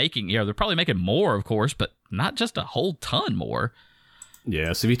making more, of course, but not just a whole ton more.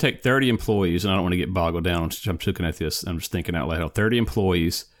 Yeah, so if you take 30 employees, and I don't want to get boggled down, I'm looking at this, I'm just thinking out loud, 30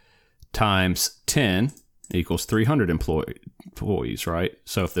 employees times 10 equals 300 employees, right?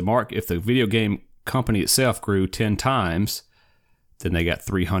 So if the video game company itself grew 10 times, then they got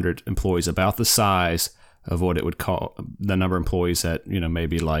 300 employees, about the size of what it would call the number of employees that,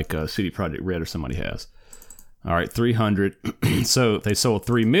 maybe like CD Projekt Red or somebody has. All right, 300. So if they sold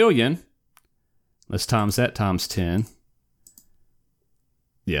 3 million, let's times that times 10.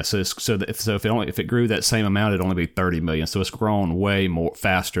 Yeah, so if it grew that same amount, it'd only be 30 million. So it's grown way more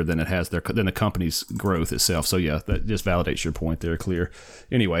faster than it has than the company's growth itself. So yeah, that just validates your point there, clear.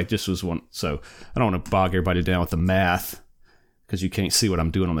 Anyway, just was one. So I don't want to bog everybody down with the math because you can't see what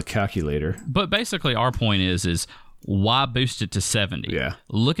I'm doing on the calculator. But basically, our point is why boost it to 70? Yeah.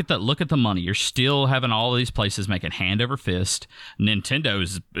 Look at the money. You're still having all of these places making hand over fist.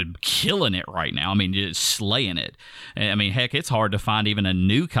 Nintendo's killing it right now. I mean, just slaying it. I mean, heck, it's hard to find even a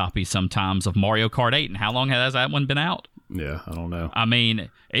new copy sometimes of Mario Kart 8. And how long has that one been out? Yeah, I don't know. I mean,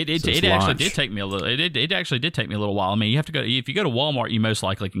 it actually did take me a little. It actually did take me a little while. I mean, you have to go. If you go to Walmart, you most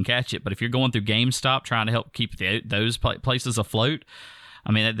likely can catch it. But if you're going through GameStop trying to help keep those places afloat,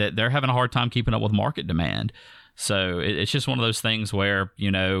 I mean, they're having a hard time keeping up with market demand. So it's just one of those things where,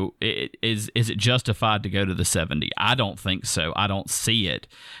 is it justified to go to the 70? I don't think so. I don't see it.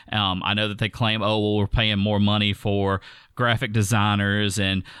 I know that they claim, we're paying more money for graphic designers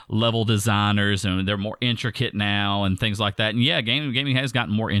and level designers, and they're more intricate now and things like that. And yeah, gaming has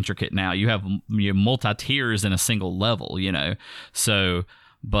gotten more intricate now. You have multi-tiers in a single level, So,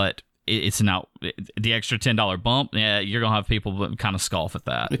 but it's not the extra $10 bump. Yeah, you're going to have people kind of scoff at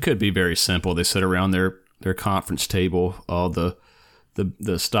that. It could be very simple. They sit around their conference table, all the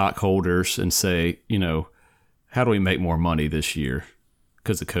stockholders, and say, how do we make more money this year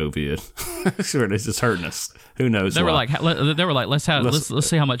because of COVID? Sure, it's just hurting us. Who knows? They were like, let's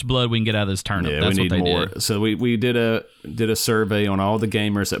see how much blood we can get out of this turnip. Yeah, that's we what need they more. did. So we did a survey on all the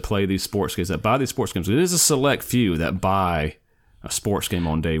gamers that play these sports games, that buy these sports games. There's a select few that buy a sports game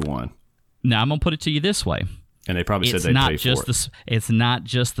on day one. Now I'm gonna put it to you this way. And they probably said they'd pay for it. It's not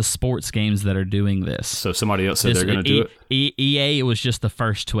just the sports games that are doing this. So somebody else said they're going to do it? EA was just the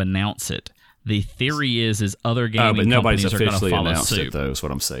first to announce it. The theory is other gaming companies are going to follow suit. But nobody's officially announced it, though, is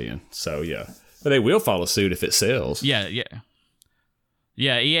what I'm saying. So, yeah. But they will follow suit if it sells. Yeah.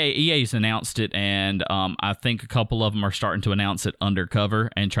 Yeah, EA's announced it, and I think a couple of them are starting to announce it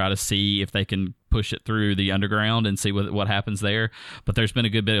undercover and try to see if they can push it through the underground and see what happens there. But there's been a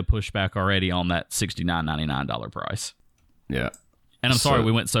good bit of pushback already on that $69.99 price. Yeah. And I'm sorry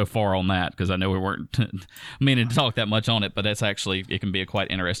we went so far on that, because I know we weren't meaning to talk that much on it, but it can be a quite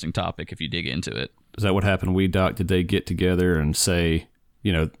interesting topic if you dig into it. Is that what happened, WeedDr? Did they get together and say,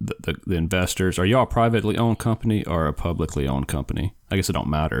 the investors, are y'all a privately owned company or a publicly owned company? I guess it don't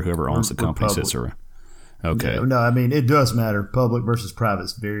matter. Whoever owns the company sits around. Okay. No, I mean, it does matter. Public versus private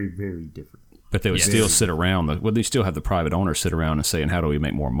is very, very different. But they would still sit around. They still have the private owners sit around and saying, how do we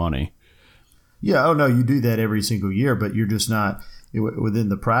make more money? Yeah. Oh, no, you do that every single year, but you're just not within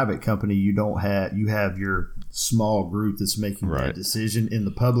the private company. You have your small group that's making that decision. In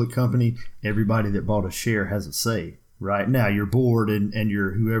the public company, everybody that bought a share has a say. Right now, your board and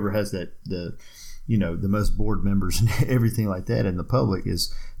your whoever has the most board members and everything like that in the public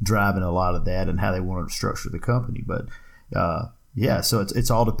is driving a lot of that and how they want to structure the company. But so it's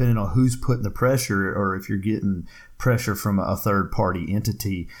all depending on who's putting the pressure, or if you're getting pressure from a third party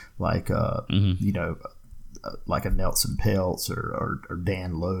entity like like a Nelson Peltz or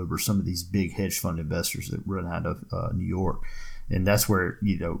Dan Loeb or some of these big hedge fund investors that run out of New York. And that's where,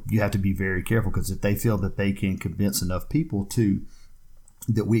 you have to be very careful, because if they feel that they can convince enough people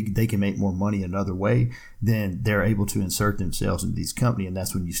they can make more money another way, then they're able to insert themselves into these companies. And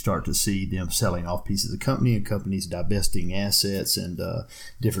that's when you start to see them selling off pieces of the company and companies divesting assets and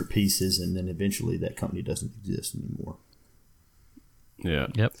different pieces. And then eventually that company doesn't exist anymore. Yeah.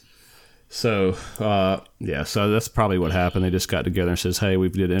 Yep. So, so that's probably what happened. They just got together and says, "Hey, we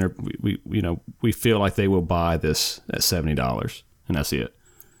feel like they will buy this at $70, and that's it."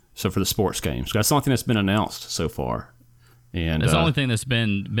 So for the sports games, that's the only thing that's been announced so far. And it's the only thing that's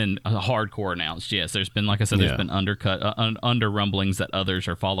been hardcore announced. Yes, there's been, like I said, there's been under rumblings that others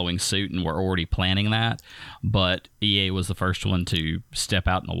are following suit and were already planning that. But EA was the first one to step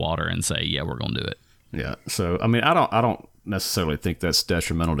out in the water and say, "Yeah, we're going to do it." Yeah. So I mean, I don't necessarily think that's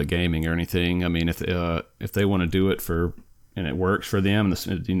detrimental to gaming or anything. I mean, if they want to do it and it works for them,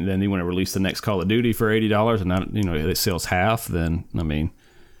 and then they want to release the next Call of Duty for $80 and not, it sells half, then I mean,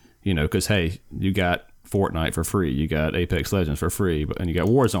 because hey, you got Fortnite for free, you got Apex Legends for free, and you got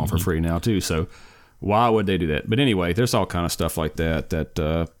Warzone for free now too. So why would they do that? But anyway, there's all kind of stuff like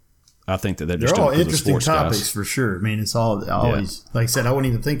that I think that they're all interesting topics for sure. I mean, it's always like I said, I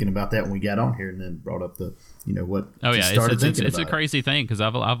wasn't even thinking about that when we got on here, and then brought up the what. Oh yeah, it's a crazy thing, because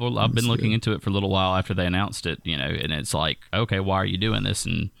I've been looking into it for a little while after they announced it, and it's like, okay, why are you doing this?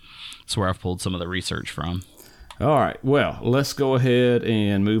 And that's where I've pulled some of the research from. All right, well, let's go ahead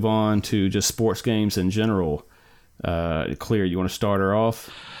and move on to just sports games in general. Clear, you want to start her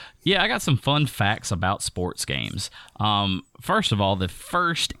off? Yeah, I got some fun facts about sports games. First of all, the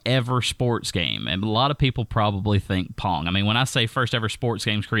first ever sports game, and a lot of people probably think Pong. I mean, when I say first ever sports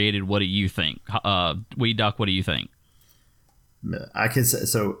games created, what do you think? WeedDr, what do you think? I can say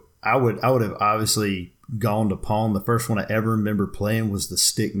so. I would have obviously gone to Pong. The first one I ever remember playing was the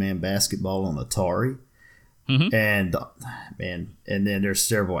Stickman basketball on Atari. Mm-hmm. And then there's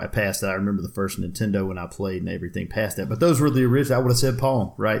several I passed that. I remember the first Nintendo when I played and everything past that. But those were the original. I would have said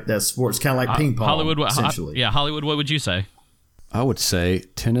Pong, right? That's sports, kind of like ping pong. Hollywood, essentially. Hollywood. What would you say? I would say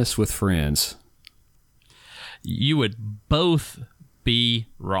tennis with friends. You would both be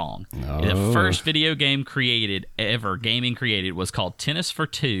wrong. Oh. The first video game gaming created was called Tennis for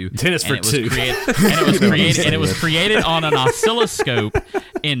Two. Tennis for Two. And it was created on an oscilloscope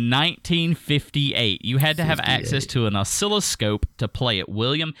in 1958. You had to have access to an oscilloscope to play it.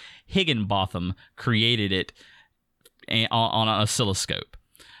 William Higginbotham created it on an oscilloscope.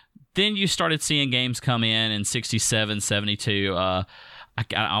 Then you started seeing games come in 67, 72. I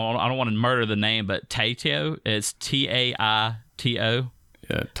don't want to murder the name, but Taito. It's Taito.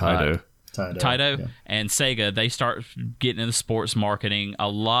 Yeah, Taito. Taito yeah. And Sega, they start getting into sports marketing a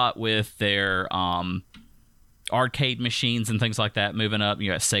lot with their arcade machines and things like that moving up.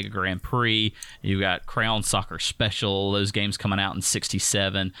 You got Sega Grand Prix, you got Crown Soccer Special, those games coming out in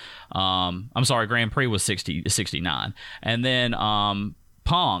 67. I'm sorry, Grand Prix was 69. And then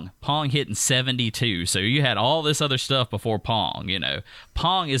Pong hit in 72, so you had all this other stuff before Pong.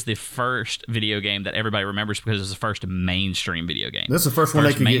 Pong is the first video game that everybody remembers because it's the first mainstream video game. That's the first one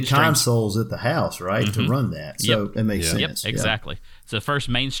they could get consoles at the house, right, to run that. So it makes sense. Yep, exactly. It's the first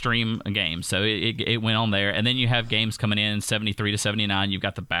mainstream game, so it went on there. And then you have games coming in 73 to 79. You've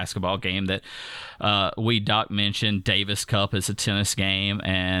got the basketball game that WeedDr mentioned. Davis Cup is a tennis game,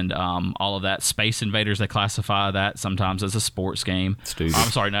 and all of that. Space Invaders, they classify that sometimes as a sports game. Stupid. I'm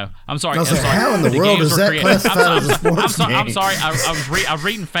sorry. How in the world is that classified as a sports game? I'm sorry. I was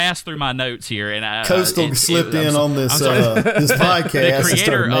reading fast through my notes here, and Coastal slipped in on this this podcast. The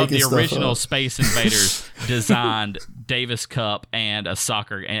creator of the original up. Space Invaders designed Davis Cup and a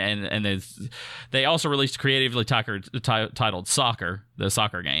soccer, and they also released a creatively titled Soccer, the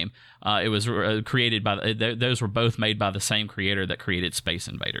soccer game. It was created by those were both made by the same creator that created Space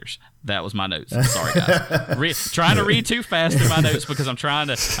Invaders. That was my notes. Sorry, guys. Trying to read too fast in my notes because I'm trying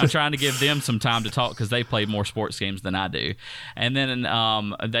to give them some time to talk because they played more sports games than I do. And then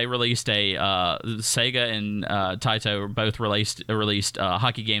they released Sega and Taito both released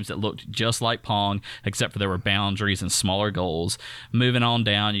hockey games that looked just like Pong, except for there were boundaries and smaller goals. Moving on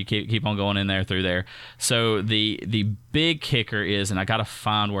down, you keep on going in there through there. So the big kicker is, and I got to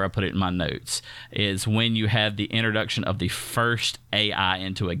find where I put it in my notes, is when you had the introduction of the first AI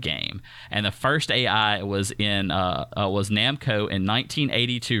into a game. And the first AI was Namco in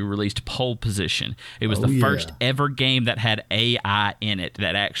 1982 released Pole Position. It was the first ever game that had AI in it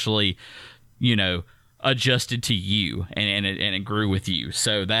that actually, adjusted to you and it grew with you.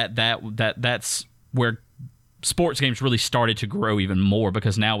 So that's where sports games really started to grow even more,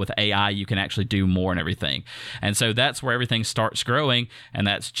 because now with AI you can actually do more and everything. And so that's where everything starts growing, and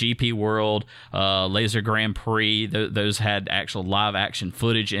that's GP World, Laser Grand Prix. Those had actual live action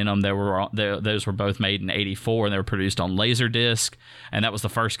footage in them. Those were both made in 84, and they were produced on Laserdisc, and that was the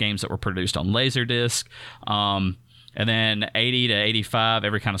first games that were produced on Laserdisc. And then 80 to 85,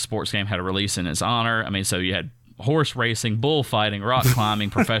 every kind of sports game had a release in its honor. I mean, so you had horse racing, bullfighting, rock climbing,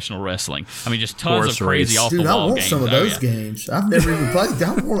 professional wrestling. I mean, just tons of crazy off-the-wall games. I want some of those games. I've never even played.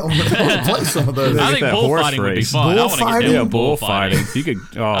 I want to play some of those. I think bullfighting would be fun. Bullfighting. You could,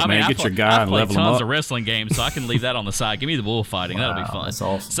 get your guy and level him up. I play tons of wrestling games, so I can leave that on the side. Give me the bullfighting. That'll be fun. That's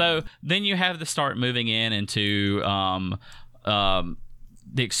awesome. So then you have to start moving into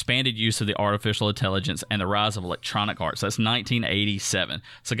the expanded use of the artificial intelligence and the rise of electronic arts. That's 1987.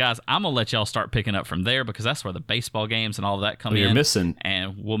 So, guys, I'm going to let y'all start picking up from there, because that's where the baseball games and all of that come in.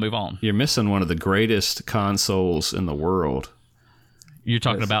 And we'll move on. You're missing one of the greatest consoles in the world. You're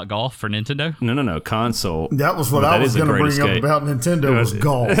talking about golf for Nintendo? No, console. That was what I was going to bring up about Nintendo was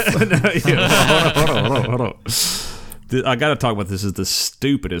golf. Hold on. I got to talk about this. Is the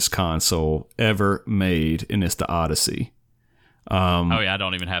stupidest console ever made, and it's the Odyssey. I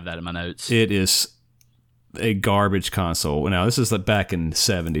don't even have that in my notes. It is a garbage console. Now, this is back in the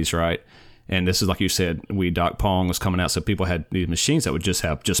 70s, right? And this is, like you said, WeedDr Pong was coming out, so people had these machines that would just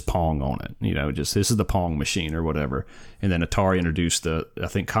have just Pong on it. This is the Pong machine or whatever. And then Atari introduced I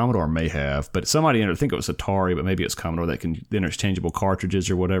think Commodore may have, but somebody, I think it was Atari, but maybe it's Commodore, that can interchangeable cartridges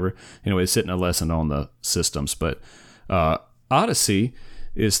or whatever. It's sitting a lesson on the systems. But Odyssey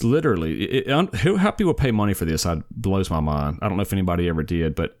is literally how people pay money for this. Blows my mind. I don't know if anybody ever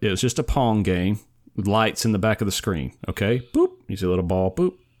did, but it was just a Pong game with lights in the back of the screen. Okay, boop. You see a little ball.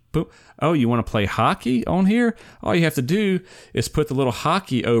 Boop. Boop. Oh, you want to play hockey on here? All you have to do is put the little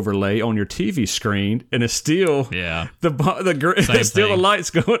hockey overlay on your TV screen, and it's still it's still the lights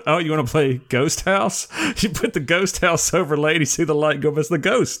going. Oh, you want to play Ghost House? You put the Ghost House overlay, and you see the light go. It's the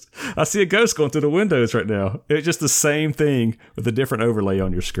ghost. I see a ghost going through the windows right now. It's just the same thing with a different overlay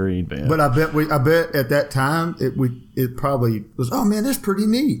on your screen, man. But I bet at that time it probably was. Oh man, that's pretty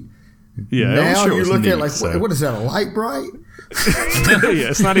neat. Yeah. Now you look at like what is that? A light bright? Yeah,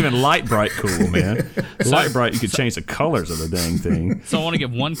 it's not even light bright cool, man. Light bright, you could change the colors of the dang thing. So I want to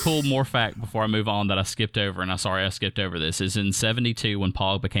give one cool more fact before I move on that I skipped over, and I'm sorry I skipped over this. Is in 72 when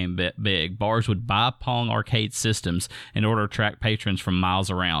Pong became big, bars would buy Pong arcade systems in order to attract patrons from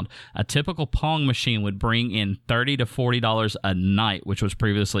miles around. A typical Pong machine would bring in $30 to $40 a night, which was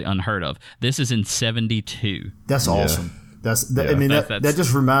previously unheard of. This is in 72. That's awesome. That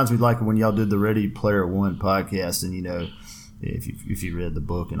just reminds me like when y'all did the Ready Player One podcast, and if you read the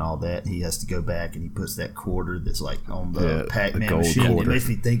book and all that, he has to go back and he puts that quarter that's like on the Pac-Man machine. Quarter. It makes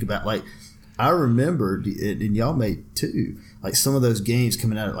me think about like I remember, and y'all may too, like some of those games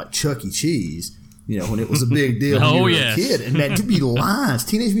coming out of like Chuck E. Cheese. When it was a big deal when you were a kid, and man, to be lines,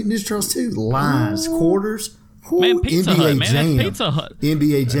 Teenage Mutant Ninja Turtles 2, lines, quarters. Man, Pizza Hut, man. Pizza Hut.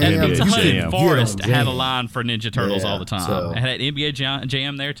 NBA Jam. Pizza Hut in Forest had a line for Ninja Turtles all the time. It had NBA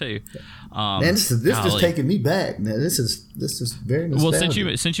Jam there too. Man, this is taking me back. Man, this is very nostalgic.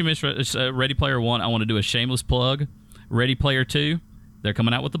 Well, since you missed Ready Player One, I want to do a shameless plug. Ready Player 2, they're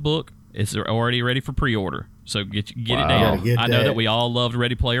coming out with the book. It's already ready for pre-order. So get it down. I know that we all loved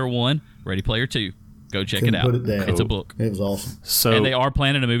Ready Player 1. Ready Player 2. Go check it out. Put it down. It's a book. It was awesome. And they are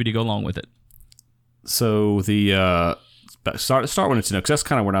planning a movie to go along with it. So the start with Nintendo, because that's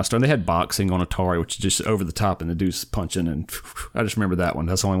kind of when I started. They had boxing on Atari, which is just over the top, and the dude's punching, and I just remember that one.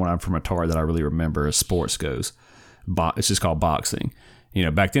 That's the only one I'm from Atari that I really remember as sports goes. It's just called boxing.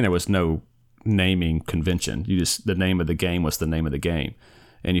 Back then there was no naming convention. The name of the game was the name of the game,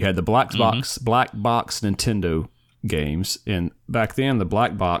 and you had the black box Nintendo games, and back then the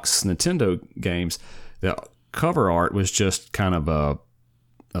black box Nintendo games, the cover art was just kind of a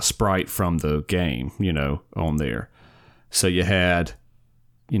sprite from the game, on there. So you had,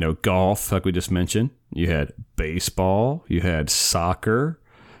 golf, like we just mentioned. You had baseball. You had soccer.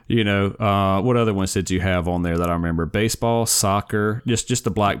 What other ones did you have on there that I remember? Baseball, soccer, just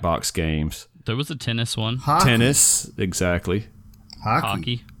the black box games. There was a tennis one. Hockey. Tennis, exactly.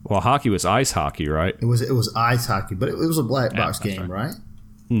 Hockey. Well, hockey was ice hockey, right? It was ice hockey, but it was a black box game, right?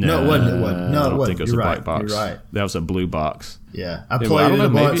 No, it wasn't. No, I don't it wasn't. think it was You're a right. black box. You're right. That was a blue box. Yeah, I played it a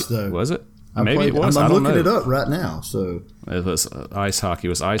bunch though. Was it? Maybe it was. I'm looking it up right now. So it was ice hockey. It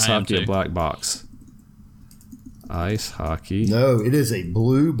was ice hockey, a black box. Ice hockey. No, it is a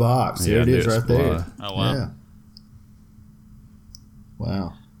blue box. There it is, right there. Oh wow. Yeah.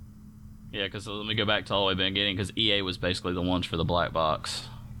 Wow. Yeah, because let me go back to all the way beginning, because EA was basically the ones for the black box.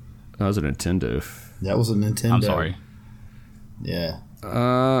 That was a Nintendo. That was a Nintendo. I'm sorry. Yeah.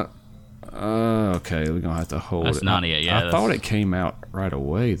 Okay, we're gonna have to hold that's it. 98. Yeah, I thought it came out right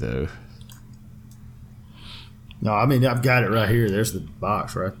away though. No, I mean I've got it right here. There's the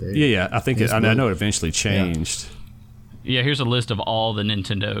box right there. Yeah. I think I know it eventually changed. Yeah, here's a list of all the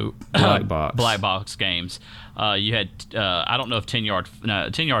Nintendo black box games. You had I don't know if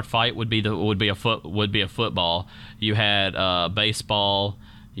 10-yard fight would be a football. You had baseball.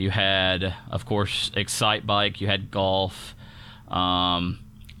 You had, of course, Excite Bike. You had golf,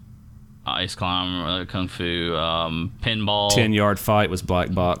 ice climb, kung fu, pinball. 10-yard fight was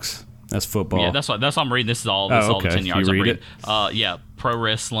black box. That's football. Yeah, that's what I'm reading. This is all the 10 yards. You read it? Yeah, pro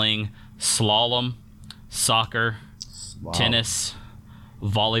wrestling, slalom, soccer, tennis,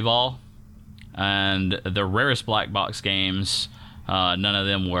 volleyball, and the rarest black box games. None of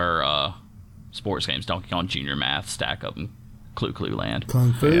them were sports games. Donkey Kong Jr., Math, Stack Up, and Clue Land.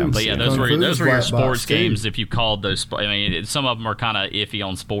 Kung Fu. But yeah, those were your sports games. If you called those, I mean, some of them are kind of iffy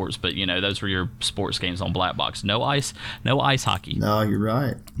on sports, but those were your sports games on black box. No ice hockey. No, you're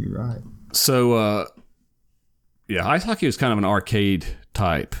right. So, ice hockey was kind of an arcade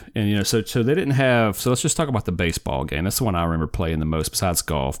type, and so they didn't have. So let's just talk about the baseball game. That's the one I remember playing the most, besides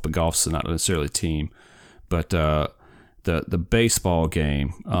golf. But golf's not necessarily a team, but the baseball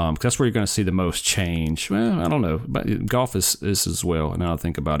game, because that's where you're going to see the most change. Well, I don't know, but golf is as well. Now I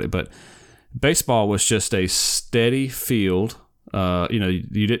think about it, but baseball was just a steady field.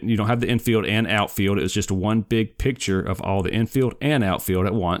 You don't have the infield and outfield. It was just one big picture of all the infield and outfield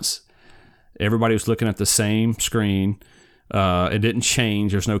at once. Everybody was looking at the same screen. It didn't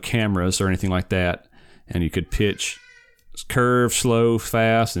change. There's no cameras or anything like that. And you could pitch curve, slow,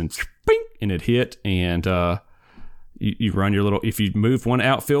 fast, and bing, and it hit. And you run your little. If you moved one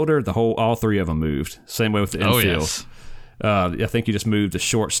outfielder, all three of them moved. Same way with the infield. Oh, yes. I think you just moved the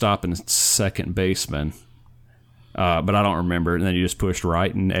shortstop and second baseman. But I don't remember. And then you just pushed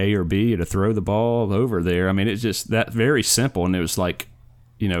right and A or B to throw the ball over there. I mean, it's just that very simple. And it was like,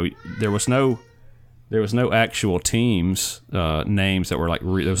 there was no actual teams names that were like there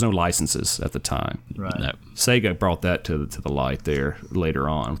was no licenses at the time. Right. No. Sega brought that to the light there later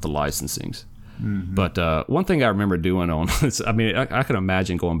on with the licensings. Mm-hmm. But one thing I remember doing I can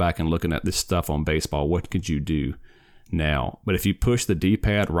imagine going back and looking at this stuff on baseball. What could you do now? But if you push the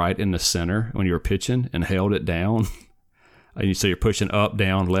D-pad right in the center when you were pitching and held it down, and so you're pushing up,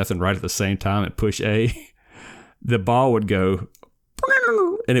 down, left, and right at the same time, and push A, the ball would go,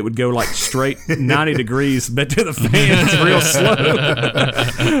 and it would go like straight 90 degrees but to the fans real slow.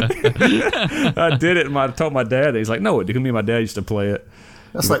 I did it, and I told my dad. He's like, no, it didn't. Me and my dad used to play it.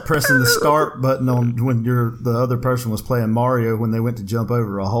 That's like pressing the start button on when the other person was playing Mario when they went to jump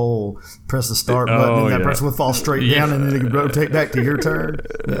over a hole. Press the start button, and that person would fall straight down, and then it could rotate back to your turn.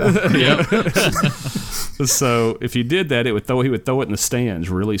 Yeah. So if you did that, he would throw it in the stands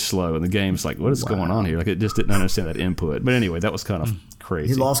really slow, and the game's like, what is going on here? Like, it just didn't understand that input. But anyway, that was kind of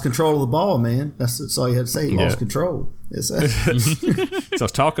crazy. He lost control of the ball, man. That's all you had to say. He lost control. So I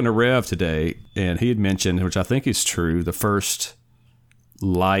was talking to Rev today, and he had mentioned, which I think is true, the first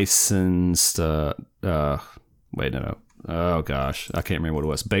licensed oh gosh, I can't remember what it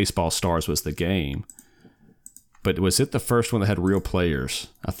was. Baseball Stars was the game, but was it the first one that had real players?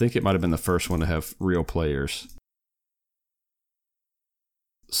 I think it might have been the first one to have real players,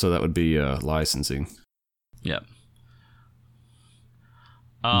 so that would be licensing. Yep.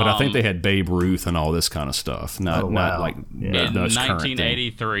 But I think they had Babe Ruth and all this kind of stuff, not like in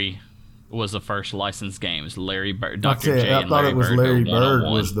 1983 was the first licensed games. Larry Bird, Dr. J, I and thought Larry it was Bird Larry Bird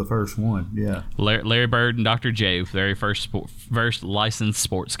was the first one. Yeah, Larry Bird and Dr. J, very first licensed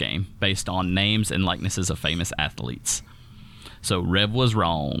sports game based on names and likenesses of famous athletes. So Rev was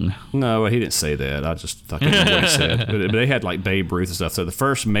wrong. No, he didn't say that. I can't remember what he said. But they had like Babe Ruth and stuff. So the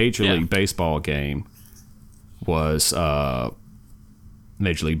first Major League Baseball game was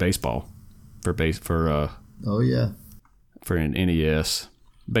Major League Baseball for an NES.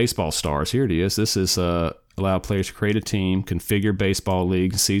 Baseball Stars. Here it is. This is allow players to create a team, configure baseball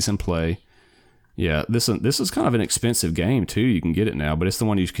league, season play. Yeah, this is kind of an expensive game too. You can get it now, but it's the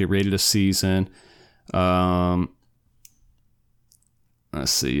one you created a season. Let's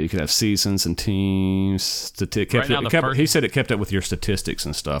see. You could have seasons and teams. He said it kept up with your statistics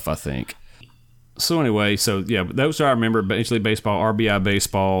and stuff, I think. So anyway, those are, I remember, Major League Baseball, RBI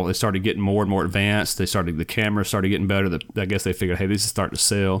Baseball. They started getting more and more advanced. The cameras started getting better. I guess they figured, hey, this is starting to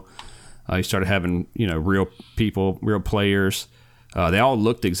sell. You started having, real people, real players. They all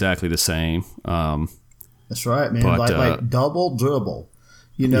looked exactly the same. That's right, man. But, like double dribble.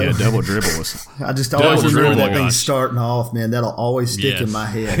 Yeah, double dribble was. I just always remember that thing starting off, man. That'll always stick in my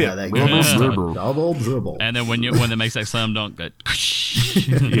head. Yeah, that double dribble. And then when it makes that slam dunk, that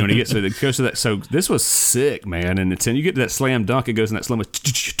when you get to that, so this was sick, man. And then you get to that slam dunk, it goes in that slam. It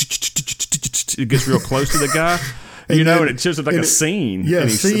gets real close to the guy. And it shows up like a scene. Yeah,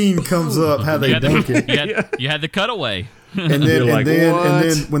 scene comes up how they dunk it. You had the cutaway. And then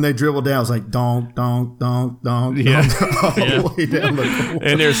when they dribble down, it's like donk, donk, donk, donk, donk, all the way down the court.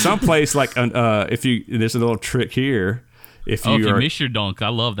 And there's some place like there's a little trick here. If you miss your dunk, I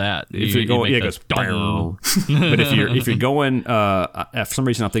love that. If you're going, it goes. But if you're going, for some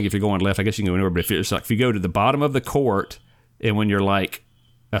reason I think if you're going left, I guess you can go anywhere. But if you go to the bottom of the court, and when you're like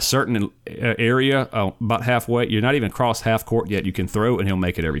a certain area, about halfway, you're not even across half court yet, you can throw and he'll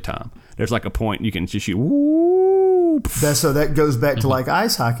make it every time. There's like a point you can just shoot. So that goes back to like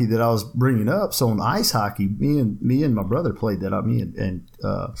ice hockey that I was bringing up. So in ice hockey, me and my brother played that. Me and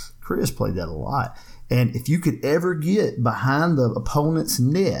Chris played that a lot. And if you could ever get behind the opponent's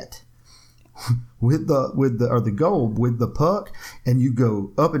net with the goal with the puck, and you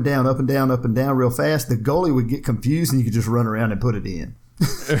go up and down, up and down, up and down real fast, the goalie would get confused and you could just run around and put it in.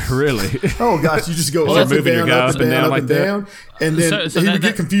 Really? Oh gosh, you just go up and down, up and down, up and down, and then he would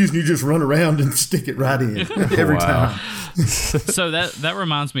get confused and you just run around and stick it right in every time. So that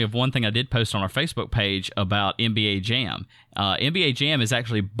reminds me of one thing I did post on our Facebook page about NBA Jam, NBA Jam is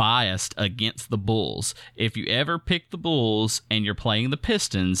actually biased against the Bulls. If you ever pick the Bulls and you're playing the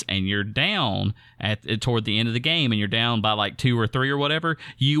Pistons and you're down toward the end of the game and you're down by like 2 or 3 or whatever,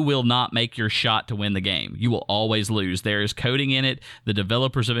 you will not make your shot to win the game. You will always lose. There is coding in it. The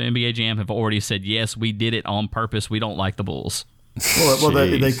developers of NBA Jam have already said, yes, we did it on purpose. We don't like the Bulls. Well,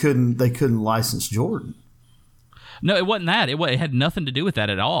 they couldn't license Jordan. No, it wasn't that. It had nothing to do with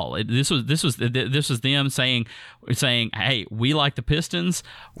that at all. This was them saying, "Hey, we like the Pistons.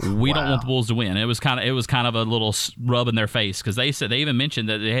 We don't want the Bulls to win." It was kind of a little rub in their face because they even mentioned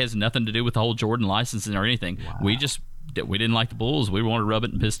that it has nothing to do with the whole Jordan licensing or anything. Wow. We didn't like the Bulls. We wanted to rub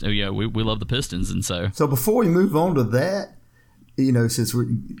it in Pistons. Yeah, we love the Pistons, and so. So before we move on to that, since we're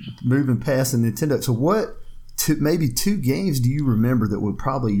moving past the Nintendo, so maybe 2 games do you remember that were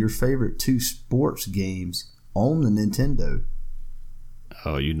probably your favorite 2 sports games on the Nintendo?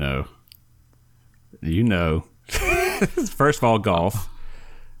 Oh, you know. First of all, golf.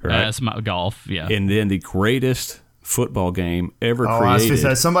 Right? That's my golf, yeah. And then the greatest football game ever created. I was going to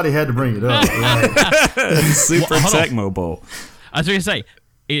say, somebody had to bring it up. Right? Super Tecmo Bowl. I was going to say,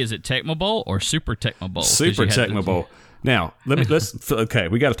 is it Tecmo Bowl or Super Tecmo Bowl? Super Tecmo Bowl. Now, we got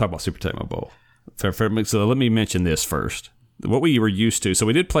to talk about Super Tecmo Bowl. So let me mention this first. What we were used to. So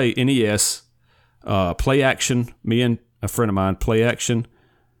we did play NES play action. Me and a friend of mine play action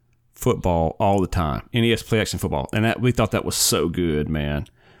football all the time. NES play action football, and we thought that was so good, man.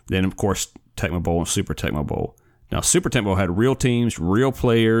 Then of course Tecmo Bowl and Super Tecmo Bowl. Now Super Tecmo Bowl had real teams, real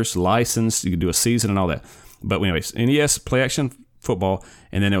players, licensed. You could do a season and all that. But anyways, NES play action football,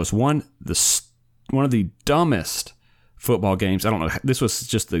 and then there was one of the dumbest football games. I don't know. This was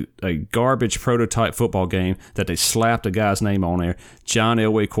just a garbage prototype football game that they slapped a guy's name on there. John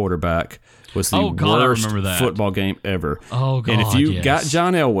Elway, quarterback, was the worst football game ever. Oh, God, and if you got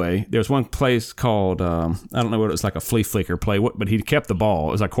John Elway, there was one place called, I don't know what it was, like a flea flicker play, but he kept the ball.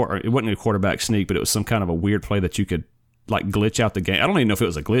 It was like, it wasn't a quarterback sneak, but it was some kind of a weird play that you could like glitch out the game. I don't even know if it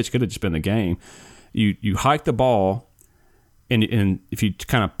was a glitch. It could have just been the game. You hike the ball, and if you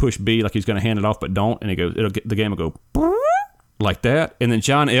kind of push B like he's going to hand it off, but don't, and the game will go like that, and then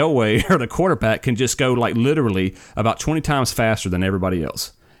John Elway, or the quarterback, can just go like literally about 20 times faster than everybody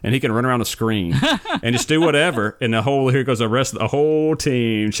else, and he can run around the screen and just do whatever, and here goes the rest of the whole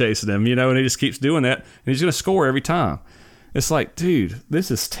team chasing him, and he just keeps doing that, and he's going to score every time. It's like, dude,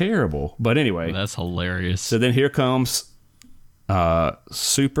 this is terrible. But anyway, that's hilarious. So then here comes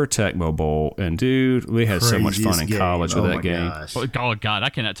Super Tecmo Bowl, and dude, we had so much fun in college with that game. Gosh. Oh God, I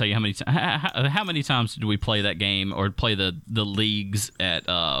cannot tell you how many times did we play that game or play the leagues at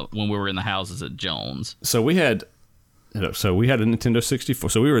when we were in the houses at Jones. So we had a Nintendo 64.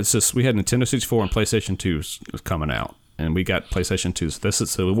 So we had Nintendo 64 and PlayStation 2 was coming out, and we got PlayStation 2.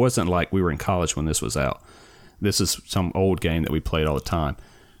 So it wasn't like we were in college when this was out. This is some old game that we played all the time.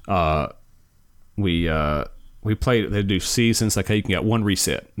 We played. They do seasons, like how you can get one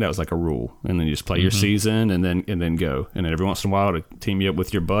reset. That was like a rule, and then you just play your season, and then go. And then every once in a while, to team you up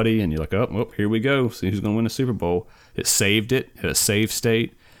with your buddy, and you're like, oh, here we go. See who's going to win the Super Bowl. It saved it. Had a save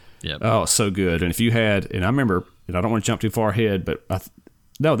state. Yep. Oh, so good. And if you had, and I remember, and I don't want to jump too far ahead, but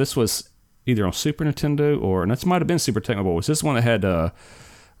this was either on Super Nintendo and this might have been Super Tecmo Bowl. Was this one that had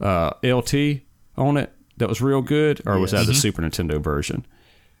LT on it that was real good, or was that the Super Nintendo version?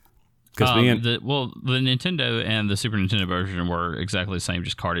 The Nintendo and the Super Nintendo version were exactly the same,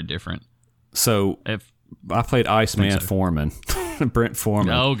 just carded different. So I played Iceman Foreman, Brent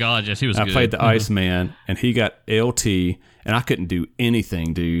Foreman. Oh God, yes, he was good. I played the Iceman, and he got LT, and I couldn't do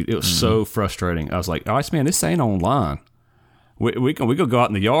anything, dude. It was so frustrating. I was like, Iceman, this ain't online. We can go out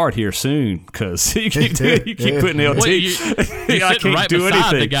in the yard here soon, because you keep putting LT. Well, I can't right do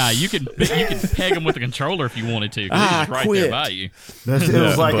anything. The guy, you could peg him with a controller if you wanted to. Because he's right there by you.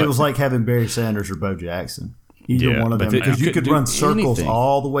 It was like having Barry Sanders or Bo Jackson. Either one of them, because you could run circles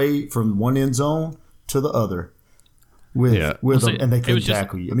all the way from one end zone to the other with them, and they couldn't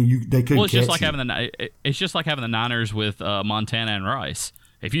tackle you. I mean, they couldn't. Well, it's catch just like you. it's just like having the Niners with Montana and Rice.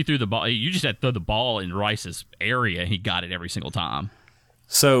 If you threw the ball, you just had to throw the ball in Rice's area. He got it every single time.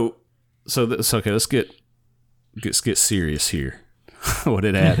 So okay. Let's get serious here. What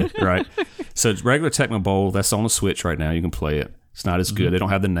it added, right? So it's regular Tecmo Bowl. That's on the Switch right now. You can play it. It's not as good. They don't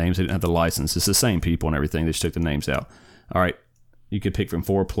have the names. They didn't have the license. It's the same people and everything. They just took the names out. All right. You could pick from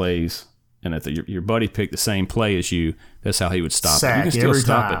 4 plays, and if your buddy picked the same play as you, that's how he would stop it. You can still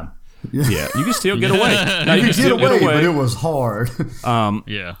stop it. Yeah, you can still get away. No, you can still get away, but it was hard.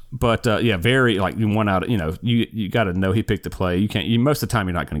 But very like you one out. You got to know he picked the play. You can't. Most of the time,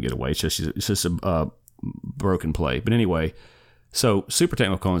 you're not going to get away. It's just a broken play. But anyway, so Super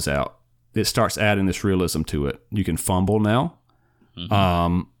Tecmo comes out, it starts adding this realism to it. You can fumble now.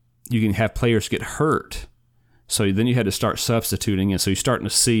 Mm-hmm. You can have players get hurt. So then you had to start substituting, and so you're starting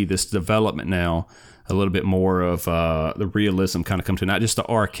to see this development now, a little bit more of the realism kind of come to not just the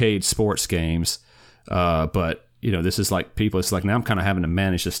arcade sports games, but this is like people. It's like now I'm kind of having to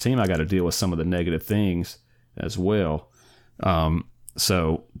manage this team. I got to deal with some of the negative things as well.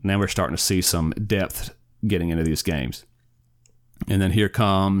 So now we're starting to see some depth getting into these games. And then here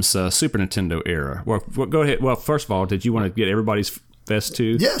comes Super Nintendo era. Well, go ahead. Well, first of all, did you want to get everybody's best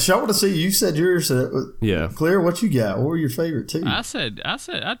two? Yeah, sure. I want to see. You said yours. Yeah. Claire, what you got? What were your favorite two? I said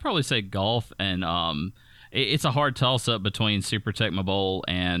I'd probably say golf, and it's a hard toss up between Super Tecmo Bowl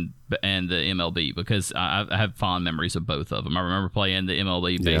and the MLB, because I have fond memories of both of them. I remember playing the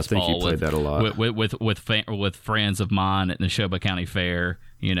MLB baseball. I think you played that a lot. with friends of mine at Neshoba County Fair.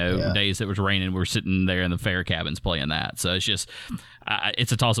 Days it was raining, we're sitting there in the fair cabins playing that. So it's just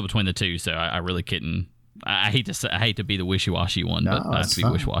it's a toss up between the two. So I really couldn't. I hate to be the wishy-washy one, but I have to be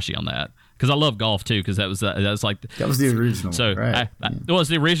wishy-washy on that, because I love golf too, because that was the original. So right. It's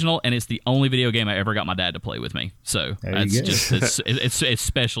the original, and it's the only video game I ever got my dad to play with me. So it's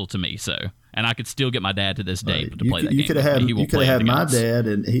special to me. So, and I could still get my dad to this day to play that game. You could have had my dad,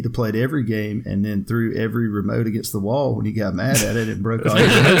 and he'd have played every game, and then threw every remote against the wall when he got mad at it and broke all your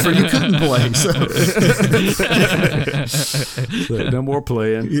remotes, or you couldn't play. So no more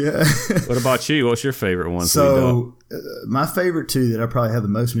playing. Yeah. What about you? What's your favorite one? So my favorite two that I probably have the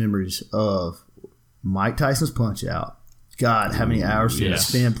most memories of: Mike Tyson's Punch Out. God, how many hours did I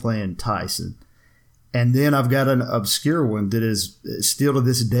spend playing Tyson? And then I've got an obscure one that is still to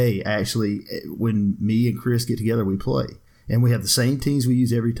this day, actually, when me and Chris get together, we play. And we have the same teams we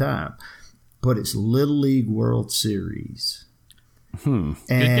use every time. But it's Little League World Series. Good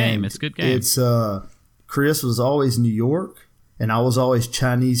game. It's a good game. It's Chris was always New York, and I was always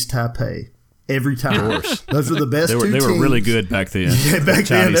Chinese Taipei. Every time. Those were the best two teams. They were really good back then. Yeah, back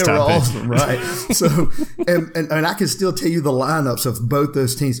then they were awesome, right? So, and I can still tell you the lineups of both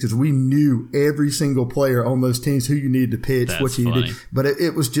those teams, because we knew every single player on those teams, who you needed to pitch, what you needed. But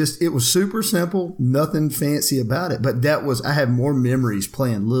it was super simple, nothing fancy about it. But I have more memories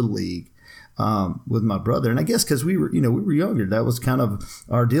playing Little League with my brother, and I guess because we were younger, that was kind of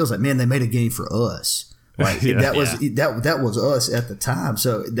our deal. Like, man, they made a game for us. Right. That was us at the time.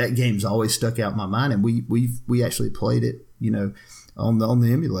 So that game's always stuck out in my mind, and we actually played it, on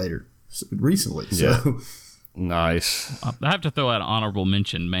the emulator recently. So yeah. Nice. I have to throw out an honorable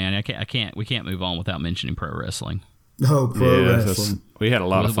mention, man. We can't move on without mentioning pro wrestling. Oh, pro wrestling. We had a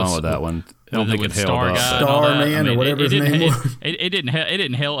lot of fun with that one. I don't think it held up. Starman or whatever his name was. It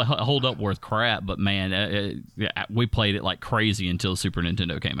didn't hold up worth crap, but man, we played it like crazy until Super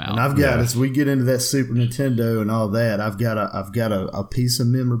Nintendo came out. And I've got, as we get into that Super Nintendo and all that, I've got a piece of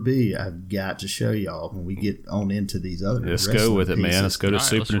memorabilia I've got to show y'all when we get on into these other. Let's go with it, man. Let's go to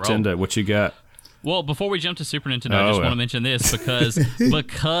Super Nintendo. Roll. What you got? Well, before we jump to Super Nintendo, I just want to mention this because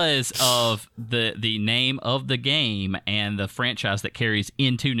of the name of the game and the franchise that carries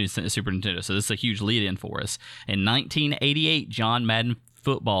into Super Nintendo. So this is a huge lead-in for us. In 1988, John Madden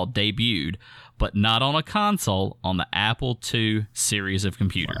Football debuted, but not on a console, on the Apple II series of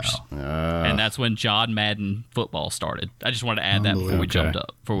computers. Wow. And that's when John Madden Football started. I just wanted to add that before we jumped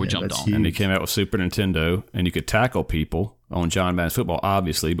on. Huge. And he came out with Super Nintendo, and you could tackle people on John Madden Football,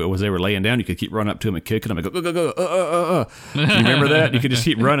 obviously, but as they were laying down, you could keep running up to them and kicking them and go. You remember that? You could just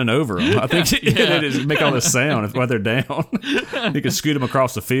keep running over them. I think they just make all this sound while they're down. You could scoot them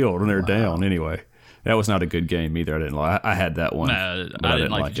across the field when they're down. Anyway, that was not a good game either. I didn't like. I had that one. I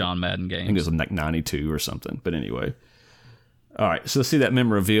didn't like the John Madden games. I think it was like 92 or something. But anyway, all right. So let's see that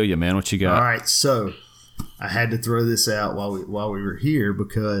memorabilia, man. What you got? All right, so I had to throw this out while we were here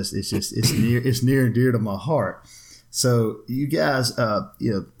because it's near and dear to my heart. So you guys,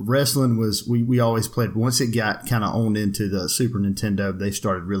 wrestling was, we always played. Once it got kind of owned into the Super Nintendo, they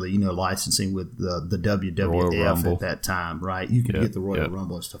started really, licensing with the WWF at that time, right? You could get the Royal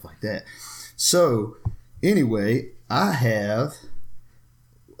Rumble and stuff like that. So anyway, I have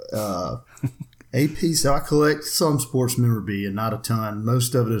a piece. I collect some sports memorabilia, not a ton.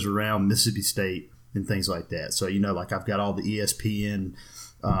 Most of it is around Mississippi State and things like that. So, like I've got all the ESPN,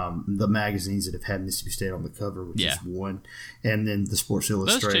 the magazines that have had Mississippi State on the cover, which is one, and then the Sports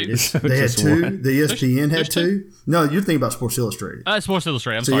Illustrated. They had two. One. The ESPN had two. No, you're thinking about Sports Illustrated. Sports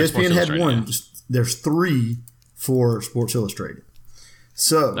Illustrated. I'm sorry. ESPN had one. Yeah. There's three for Sports Illustrated.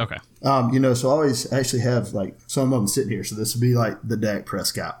 So, okay. So I always actually have like some of them sitting here. So this would be like the Dak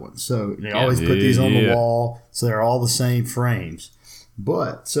Prescott one. So they always put these on the wall, so they're all the same frames.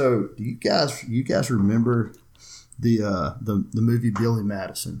 But so do you guys remember the movie Billy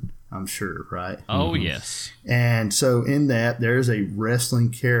Madison? I'm sure, right? Oh, yes. And so in that, there's a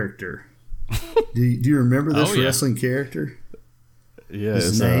wrestling character. do you remember this wrestling character? Yeah.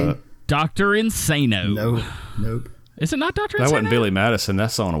 His name? Dr. Insano. Nope. Is it not Dr. Insano? That wasn't Billy Madison.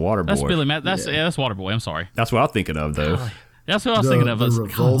 That's on a Waterboy. That's Billy Madison. That's Waterboy. I'm sorry. That's what I'm thinking of, though. That's what I was thinking of. The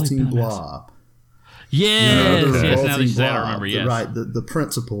revolting blob. Yes. Yes, now that you say it, I remember, yes. Right, the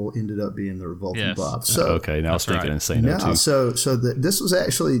principal ended up being the revolting blob. So, okay, now I was thinking Insano, too. So this was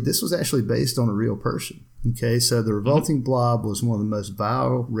actually based on a real person. Okay, so the revolting blob was one of the most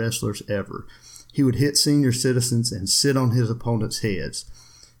vile wrestlers ever. He would hit senior citizens and sit on his opponents' heads.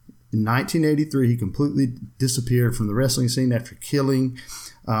 In 1983, he completely disappeared from the wrestling scene after killing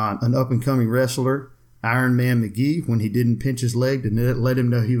an up-and-coming wrestler, Iron Man McGee, when he didn't pinch his leg to let him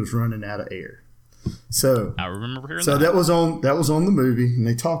know he was running out of air. So I remember hearing that. So that was on the movie, and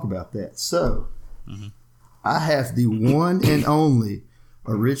they talk about that. So I have the one and only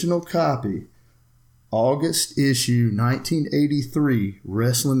original copy, August issue 1983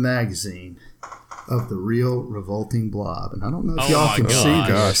 Wrestling Magazine of the real revolting blob, and I don't know if y'all can see this.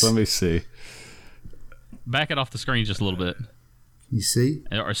 Gosh, let me see. Back it off the screen just a little bit. You see?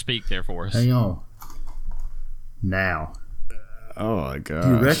 Or speak there for us. Hang on. Now. Oh my God! Do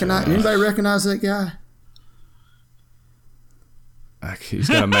you recognize? Anybody recognize that guy? He's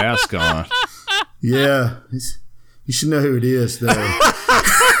got a mask on. Yeah, you should know who it is, though.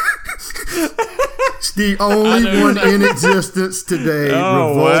 It's the only one in existence today.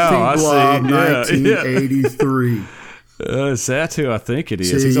 Revolting Blob, 1983. Is that who I think it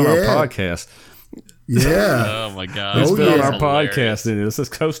is? He's on our podcast. Yeah. Oh my God. He's been on our podcast. And this is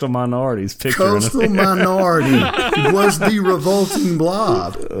Coastal Minorities picture. Coastal Minority was the revolting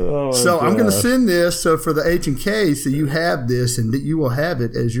blob. Oh, so I'm going to send this. So for the H&K, so you have this, and that you will have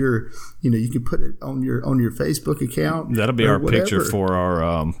it as your. You can put it on your Facebook account. That'll be our picture for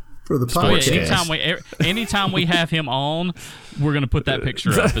our. For the podcast. Anytime we have him on, we're going to put that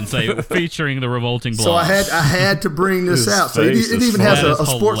picture up and say featuring the revolting blob. So I had to bring this out. So it even has a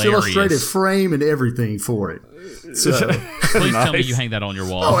Sports Illustrated frame and everything for it. So please tell me you hang that on your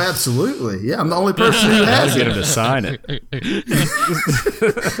wall. Oh, absolutely. Yeah, I'm the only person who has it. Get him to sign it. He's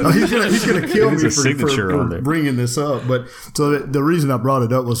gonna kill me for bringing this up. But so the reason I brought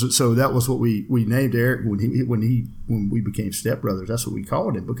it up was that was what we named Eric when we became stepbrothers. That's what we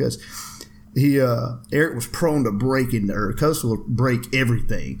called him, because Eric was prone to Coastal would break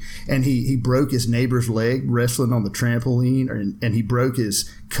everything, and he broke his neighbor's leg wrestling on the trampoline, and he broke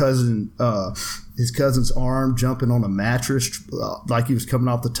his cousin's arm jumping on a mattress like he was coming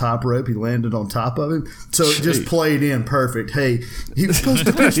off the top rope. He landed on top of him, so it just played in perfect. Hey, he was supposed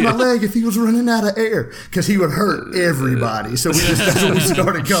to pinch my leg if he was running out of air, because he would hurt everybody. So that's what we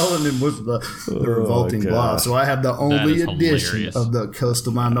started calling him, was the revolting blob. So I have the only edition of the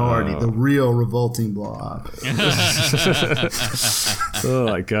Coastal Minority, the real revolting blob. Oh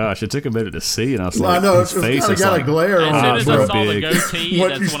my gosh, it took a minute to see, and I was like, I know, his face is got a glare on. As soon as I saw the goatee,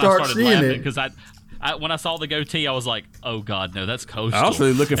 that's when I started laughing, because when I saw the goatee, I was like, "Oh God, no, that's Coastal." I was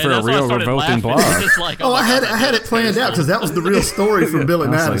really looking for a real revolting blob. I had it planned out, because that was the real story from Billy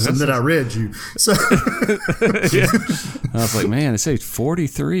Madison that I read you. So yeah. I was like, man, it says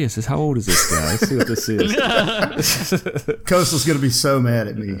 43. It says, how old is this guy? Let's see what this is. Coastal's gonna be so mad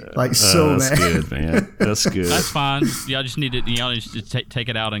at me, so that's mad. That's good, man. That's good. That's fine. Y'all just need to take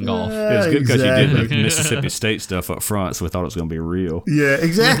it out in golf. It was good because you did the Mississippi State stuff up front, so we thought it was going to be real. Yeah,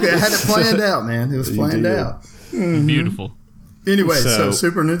 exactly. I had it planned out, man. It was planned out. Mm-hmm. Beautiful. Anyway, so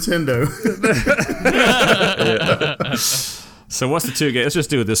Super Nintendo. Yeah. So what's the two games? Let's just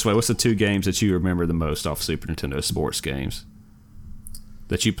do it this way. What's the two games that you remember the most off Super Nintendo sports games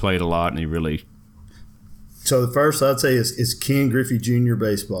that you played a lot and you really... So the first I'd say is Ken Griffey Jr.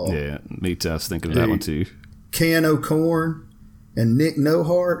 baseball. Yeah, me too. I was thinking of that one too. Ken O'Corn and Nick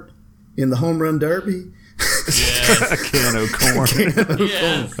Nohart in the Home Run Derby. Yes. Ken O'Corn.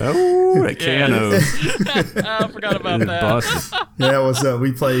 Yes. Oh, that Cano. I forgot about that. Yeah, it was.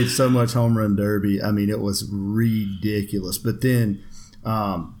 We played so much Home Run Derby. I mean, it was ridiculous. But then,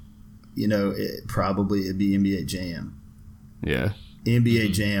 it'd be NBA Jam. Yeah.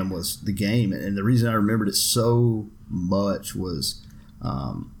 NBA Jam was the game, and the reason I remembered it so much was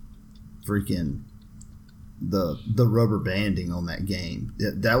freaking the rubber banding on that game.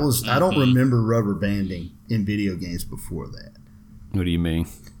 That was I don't remember rubber banding in video games before that. What do you mean?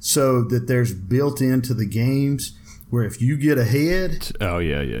 So that there's built into the games where if you get ahead,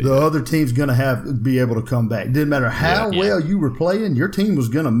 the other team's gonna be able to come back. Didn't matter how well you were playing, your team was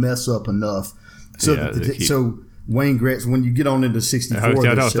gonna mess up enough. So Wayne Gretzky. When you get on into 64, we're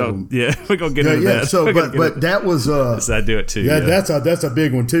gonna get into that. So, but that was I do it too. That's a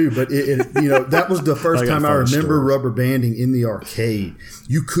big one too. But that was the first time I remember rubber banding in the arcade.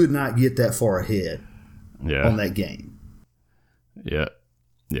 You could not get that far ahead on that game. Yeah.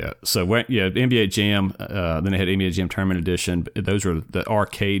 Yeah. So, NBA Jam, then they had NBA Jam Tournament Edition. Those were the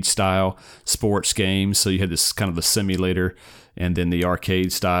arcade style sports games. So you had this kind of the simulator and then the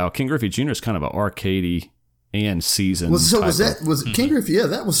arcade style. Ken Griffey Jr. is kind of an arcadey and season. Was Ken Griffey? Yeah,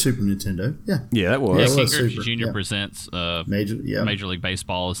 that was Super Nintendo. Yeah, that was. Yeah, Ken Griffey Jr. presents Major League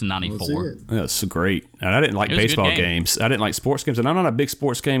Baseball is 94. That's great. And I didn't like baseball games. I didn't like sports games, and I'm not a big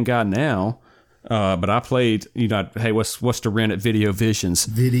sports game guy now. But I played, hey, what's to rent at Video Visions?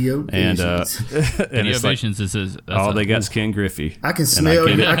 Video Visions. Video Visions is all they got is Ken Griffey. I can smell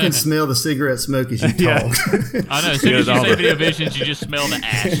the cigarette smoke as you talk. I know. As soon as you say Video Visions, you just smell the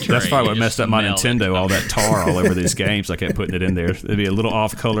ashtray. That's probably what messed up my Nintendo. All that tar all over these games. I kept putting it in there. It'd be a little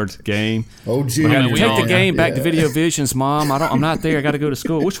off-colored game. Oh, gee. Take the game back to Video Visions, Mom. I'm not there. I got to go to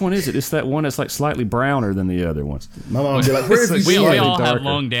school. Which one is it? It's that one that's like slightly browner than the other ones. My mom would be like, "Where have you been?" We all have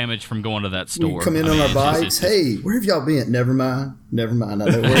lung damage from going to that store. We come in on our bikes. Hey, where have y'all been? Never mind. I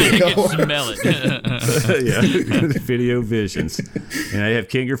know where you can smell it. Yeah, Video Visions. And they have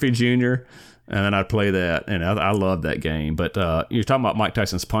Ken Griffey Jr., and then I'd play that, and I love that game. But you're talking about Mike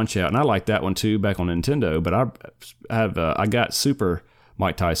Tyson's Punch-Out, and I like that one too back on Nintendo. But I got Super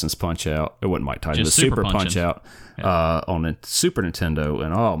Mike Tyson's Punch-Out. It wasn't Mike Tyson, but Super Punch-Out on the Super Nintendo,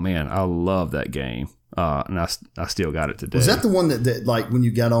 and oh man, I love that game. And I still got it today. Was that the one that like when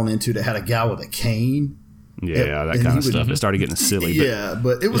you got on into that had a guy with a cane? Yeah, that kind of stuff. It started getting silly.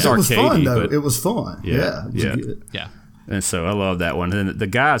 But it was fun though. It was fun. Yeah. And so I love that one. And then the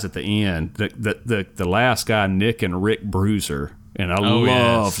guys at the end, the last guy, Nick and Rick Bruiser. And I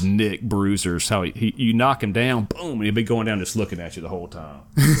love Nick Bruiser's how you knock him down, boom, and he'll be going down just looking at you the whole time.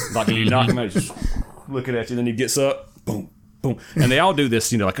 Like when you knock him out, he's just looking at you, then he gets up, boom. Boom. And they all do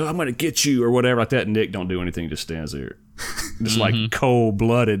this, like, oh, I'm going to get you or whatever like that. And Nick don't do anything, just stands there. Just like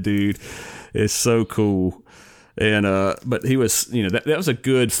cold-blooded, dude. It's so cool. And but he was, that was a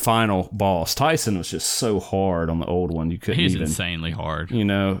good final boss. Tyson was just so hard on the old one. You couldn't He's insanely hard.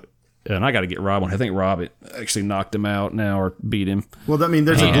 And I got to get Rob on. I think Rob actually knocked him out now or beat him. Well, I mean,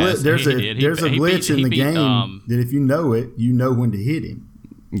 there's a glitch in the game that if you know it, you know when to hit him.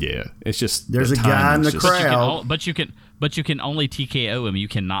 Yeah, it's just there's a guy in the crowd, but you can only TKO him. You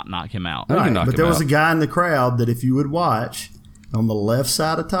cannot knock him out. Right, but there was a guy in the crowd that if you would watch on the left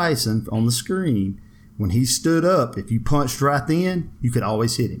side of Tyson on the screen when he stood up, if you punched right then, you could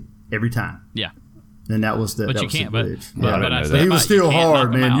always hit him every time. Yeah. And that was the. But that you was can't. But he was still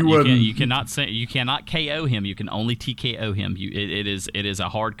hard, man. You cannot KO him. You can only TKO him. It is a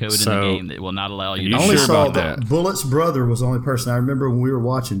hard code in the game that will not allow you. I only saw that. Bullett's brother was the only person I remember when we were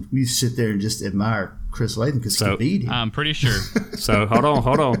watching. We used to sit there and just admire Chris Latham because he could beat him. I'm pretty sure. So hold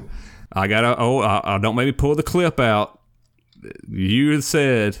on. I don't maybe pull the clip out. You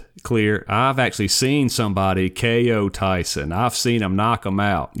said, Clear, I've actually seen somebody KO Tyson. I've seen him knock him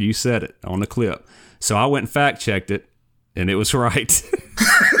out. You said it on the clip. So I went and fact-checked it, and it was right.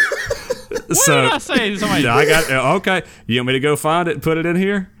 What did I say? I got okay. You want me to go find it and put it in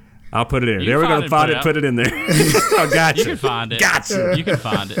here? I'll put it in. There we're going to find it, put it in there. Oh, gotcha. You can find it. Gotcha. You can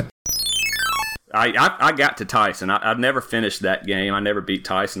find it. I got to Tyson. I've never finished that game. I never beat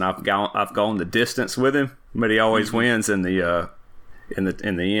Tyson. I've gone the distance with him, but he always wins in the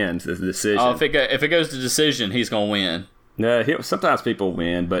end, the decision. Oh, if it goes to decision, he's gonna win. Yeah, sometimes people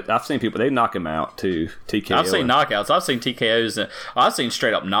win, but I've seen people, they knock him out too. TKO. I've seen knockouts. I've seen TKOs. I've seen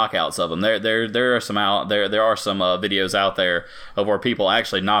straight up knockouts of them. There are some videos out there of where people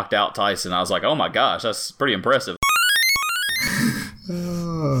actually knocked out Tyson. I was like, oh my gosh, that's pretty impressive.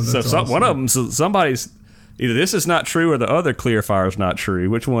 So awesome. One of them, somebody's either this is not true or the other clear fire is not true.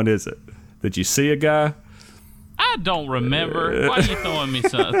 Which one is it? Did you see a guy? I don't remember. Why are you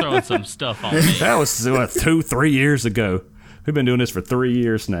throwing some stuff on me? That was 2-3 years ago. We've been doing this for 3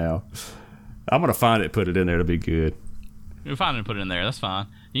 years now. I'm gonna find it, put it in there to be good. You'll find it and put it in there. That's fine.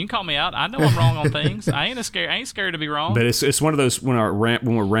 You can call me out. I know I'm wrong on things. I ain't scared to be wrong. But it's one of those when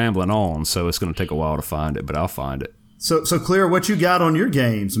we're rambling on, so it's gonna take a while to find it. But I'll find it. So Clear, what you got on your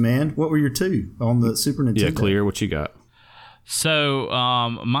games, man? What were your two on the Super Nintendo? Yeah, Clear, what you got? So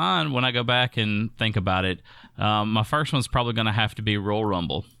mine, when I go back and think about it, my first one's probably going to have to be Royal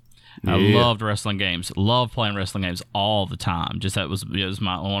Rumble. Yeah. I loved wrestling games. Loved playing wrestling games all the time. Just it was one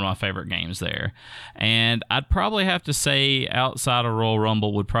of my favorite games there. And I'd probably have to say outside of Royal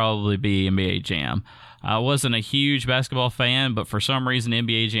Rumble would probably be NBA Jam. I wasn't a huge basketball fan, but for some reason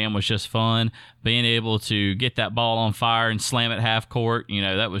NBA Jam was just fun. Being able to get that ball on fire and slam it half court,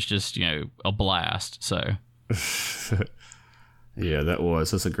 that was just, a blast. So yeah,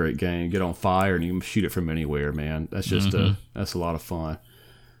 that's a great game. Get on fire and you can shoot it from anywhere, man. That's just that's a lot of fun.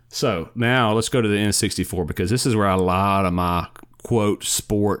 So now let's go to the N64 because this is where a lot of my quote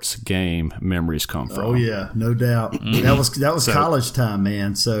sports game memories come from. Oh yeah, no doubt. That was college time,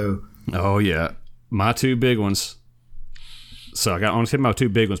 man. So oh yeah, my two big ones. So I got on to my two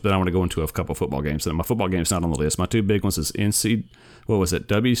big ones, but I want to go into a couple football games. And my football game's not on the list. My two big ones is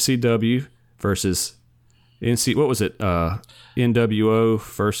WCW versus NWO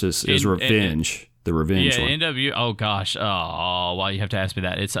versus Revenge. The Revenge one. NWO. Oh gosh. Oh, why you have to ask me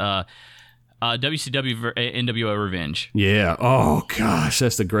that? It's WCW NWO Revenge. Yeah. Oh gosh,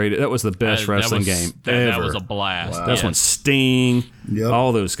 that's the greatest. That was the best wrestling game ever. That was a blast. Wow. That's when Sting,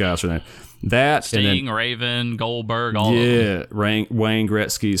 all those guys were there. That Sting, and then, Raven, Goldberg, all of them. Yeah, Wayne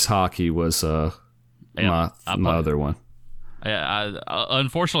Gretzky's hockey was my other one.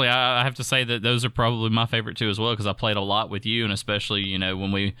 Unfortunately, I have to say that those are probably my favorite too as well because I played a lot with you, and especially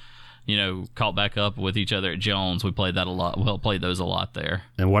when we caught back up with each other at Jones, we played that a lot. Well, played those a lot there.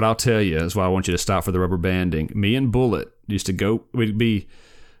 And what I'll tell you is why I want you to stop for the rubber banding. Me and Bullet used to go. We'd be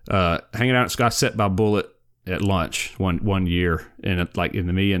hanging out at Scott Set by Bullet at lunch one year, and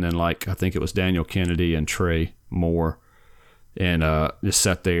me and then I think it was Daniel Kennedy and Trey Moore, and just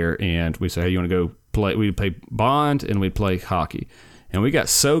sat there and we said, hey, you want to go play? We'd play Bond and we'd play hockey, and we got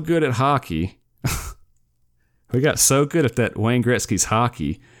so good at hockey. We got so good at that Wayne Gretzky's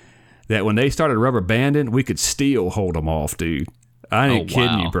hockey that when they started rubber banding, we could still hold them off, dude. I ain't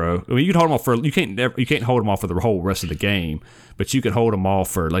kidding you, bro. I mean, you can hold them off you can't hold them off for the whole rest of the game, but you could hold them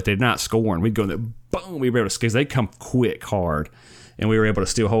off for they're not scoring. We'd go in there, boom, we were able to because they come quick, hard, and we were able to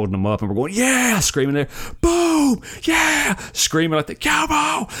still hold them up, and we're going, yeah, screaming there, boom, yeah, screaming like that, come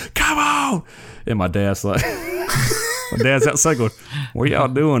on, and my dad's like, my dad's outside going, what y'all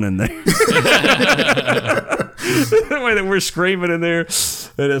doing in there? The way that we're screaming in there,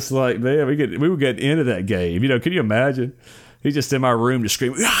 and it's like, man, we would get into that game. Can you imagine? He's just in my room just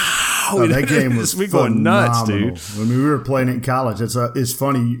screaming. Oh, that game was we going nuts, dude. When we were playing it in college, it's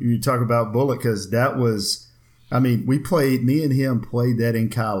funny you talk about Bullet because that was, me and him played that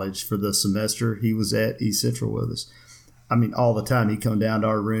in college for the semester he was at East Central with us. All the time he'd come down to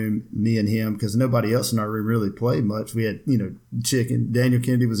our room, me and him, because nobody else in our room really played much. We had, Chicken. Daniel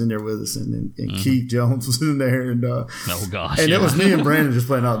Kennedy was in there with us, and Keith Jones was in there, and oh gosh, and it was me and Brandon just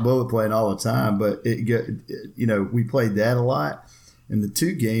playing Bullet playing all the time. But we played that a lot. And the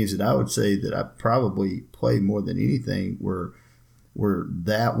two games that I would say that I probably played more than anything were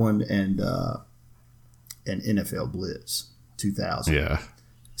that one and NFL Blitz 2000. Yeah.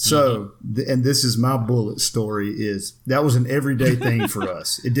 So, and this is my Bullet story, is that was an everyday thing for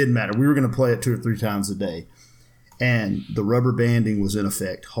us. It didn't matter. We were going to play it 2 or 3 times a day. And the rubber banding was in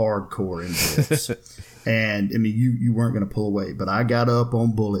effect hardcore in Bullets. And, you weren't going to pull away. But I got up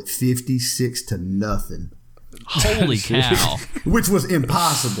on Bullet 56-0. Holy cow. Which was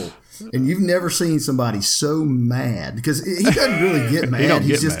impossible. And you've never seen somebody so mad. Because he doesn't really get mad.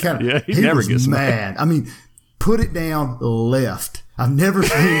 He's just kind of, yeah, he never gets mad. Put it down left. I've never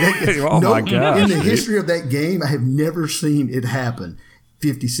seen that. My gosh, in the history of that game, I have never seen it happen.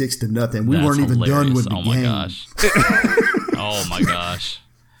 56-0. We weren't even done with the game. Gosh. Oh my gosh.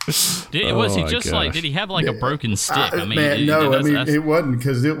 Did he have like a broken stick? It wasn't,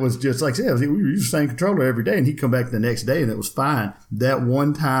 because it was just like I said, we used the same controller every day, and he'd come back the next day and it was fine. That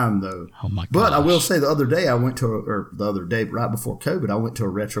one time though. Oh my gosh. But I will say the other day right before COVID, I went to a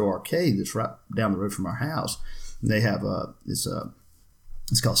retro arcade that's right down the road from our house. And they have it's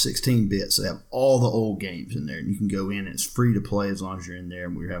called 16-bit, so they have all the old games in there, and you can go in and it's free to play as long as you're in there.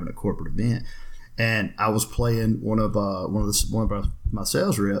 And we were having a corporate event, and I was playing one of my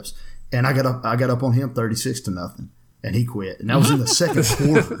sales reps, and I got up on him 36-0, and he quit. And that was in the second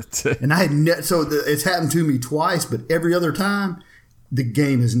quarter. And I had it's happened to me twice, but every other time the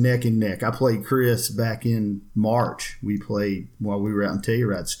game is neck and neck. I played Chris back in March. We played while we were out in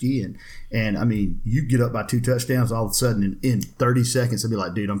Telluride skiing. And, you get up by 2 touchdowns, all of a sudden in 30 seconds, I'd be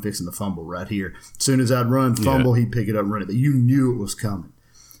like, dude, I'm fixing to fumble right here. As soon as I'd run, fumble, he'd pick it up and run it. But you knew it was coming.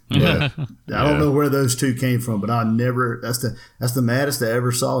 Yeah. I don't know where those two came from, but that's the maddest I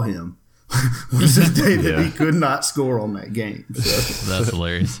ever saw him. Was the day that he could not score on that game. So. That's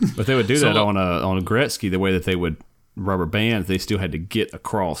hilarious. But they would do that on a Gretzky, the way that they would rubber band, they still had to get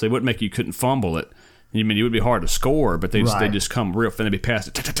across. They wouldn't make you couldn't fumble it. It would be hard to score, but they just come real fast. They'd be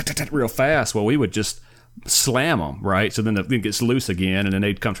passed real fast. Well, we would just slam them, right? So then the thing gets loose again, and then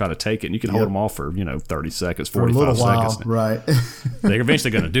they'd come try to take it, and you can hold them off for 30 seconds, 45 seconds. Right. They're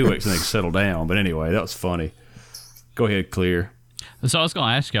eventually going to do it so they can settle down. But anyway, that was funny. Go ahead, Clear. So I was going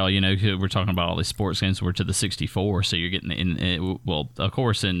to ask y'all, we're talking about all these sports games. We're to the 64, so you're getting well, of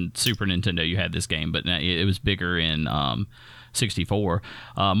course, in Super Nintendo you had this game, but it was bigger in 64.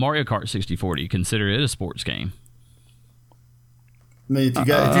 Mario Kart 64, do you consider it a sports game? I mean, if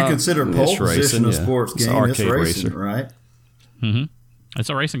you consider pole position a sports game, it's racing, right? Mm-hmm. It's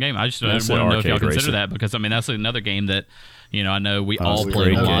a racing game. I just want to know if y'all consider that, because that's another game that I know we all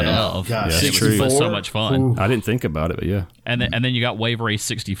played a lot of. Gosh, it was so much fun. Ooh. I didn't think about it, but yeah. And then you got Wave Race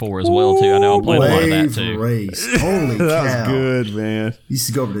 64 as well too. I know I played a lot of that too. Wave Race, holy cow, that was good, man. Used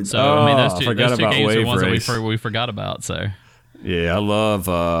to go over to. So those two games are ones that we forgot about. So. Yeah, I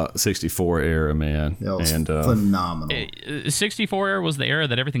love 64 era, man. That was phenomenal. 64 era was the era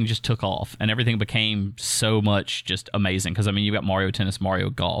that everything just took off and everything became so much just amazing. Because you've got Mario Tennis, Mario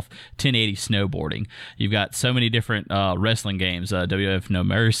Golf, 1080 snowboarding. You've got so many different wrestling games. WWF No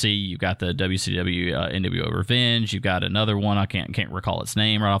Mercy. You've got the WCW NWO Revenge. You've got another one. I can't recall its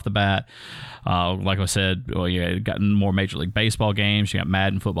name right off the bat. Like I said, you got more Major League Baseball games. You got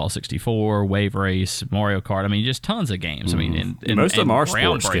Madden Football 64, Wave Race, Mario Kart. Just tons of games. Most of them are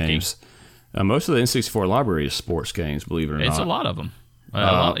sports games. Most of the N64 library is sports games, believe it or not. It's a lot of them.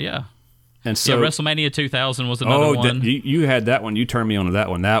 Yeah. And so WrestleMania 2000 was another one. You had that one. You turned me on to that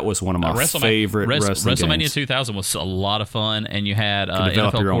one. That was one of my favorite wrestling WrestleMania games. 2000 was a lot of fun, and you had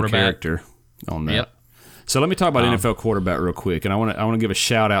develop NFL your quarterback. own character on that. Yep. So let me talk about NFL quarterback real quick, and I want to give a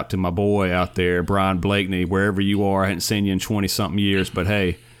shout out to my boy out there, Brian Blakeney, wherever you are. I hadn't seen you in 20-something years, but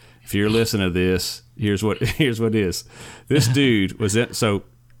hey, if you're listening to this, here's what it is. This dude was in. So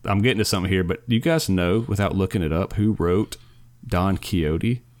I'm getting to something here, but you guys know, without looking it up, who wrote Don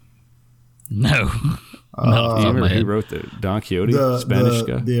Quixote? No. Do you remember who wrote the Don Quixote? Spanish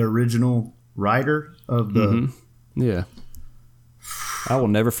guy, the original writer of the. Mm-hmm. Yeah. I will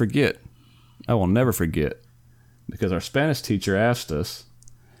never forget, because our Spanish teacher asked us,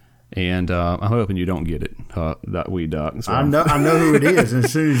 and I'm hoping you don't get it, that WeedDr. I know who it is, and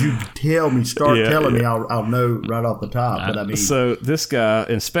as soon as you telling me, I'll know right off the top. But so this guy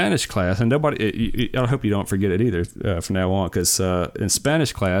in Spanish class, and nobody, I hope you don't forget it either from now on, because in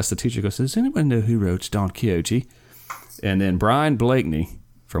Spanish class, the teacher goes, "Does anyone know who wrote Don Quixote?" And then Brian Blakeney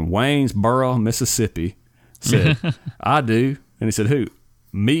from Waynesboro, Mississippi, said, "I do," and he said, "Who?"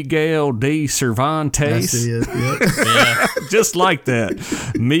 Miguel de Cervantes. Yeah. Just like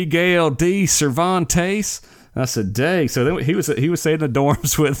that. Miguel de Cervantes. I said, dang. So then he was staying in the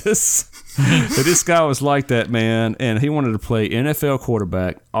dorms with us. But this guy was like that, man. And he wanted to play NFL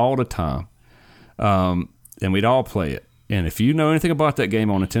quarterback all the time. And we'd all play it. And if you know anything about that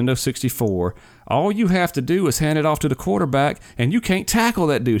game on Nintendo 64, all you have to do is hand it off to the quarterback, and you can't tackle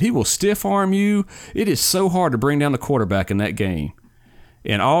that dude. He will stiff arm you. It is so hard to bring down the quarterback in that game.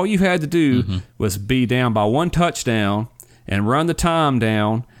 And all you had to do was be down by one touchdown and run the time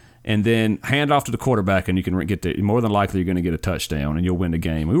down, and then hand off to the quarterback, and you can get the. More than likely, you're going to get a touchdown, and you'll win the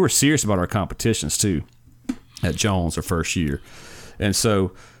game. We were serious about our competitions too at Jones our first year, and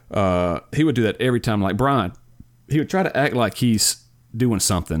so he would do that every time. Like Brian, he would try to act like he's doing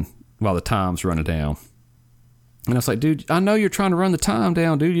something while the time's running down. And I was like, dude, I know you're trying to run the time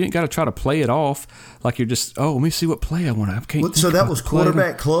down, dude. You ain't got to try to play it off like you're just, let me see what play I want to. So that was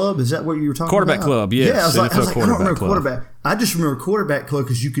Quarterback Club? Is that what you were talking about? Quarterback Club, yes. Yeah, I was like, I don't remember Quarterback. I just remember Quarterback Club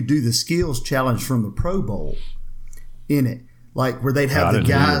because you could do the skills challenge from the Pro Bowl in it. Like where they'd have the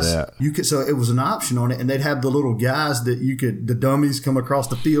guys, so it was an option on it, and they'd have the little guys that the dummies come across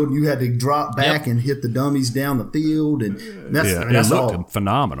the field, and you had to drop back and hit the dummies down the field, and that's it looked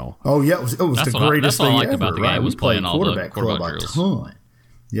phenomenal. Oh yeah, it was the greatest thing ever. About the game was playing all the quarterback drills. A ton.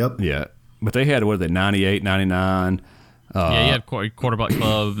 Yep. Yeah, but they had 98, 99. You had Quarterback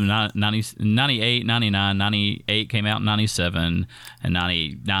Club, 98, 99, 98 came out in 97, and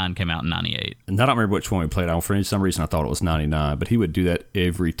 99 came out in 98. And I don't remember which one we played on. For some reason, I thought it was 99, but he would do that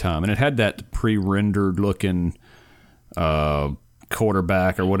every time. And it had that pre-rendered looking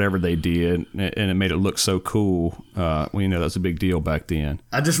quarterback or whatever they did, and it made it look so cool. That was a big deal back then.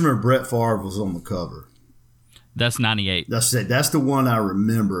 I just remember Brett Favre was on the cover. That's 98. That's it. That's the one I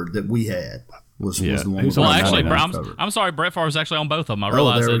remember that we had. Was the one. Well, actually, I'm sorry. Brett Favre was actually on both of them. I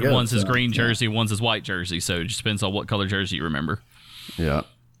realized that one's his green jersey, one's his white jersey. So it just depends on what color jersey you remember. Yeah.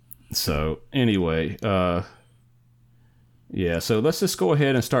 So anyway, so let's just go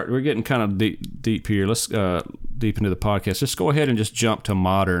ahead and start. We're getting kind of deep here. Let's deep into the podcast. Just go ahead and just jump to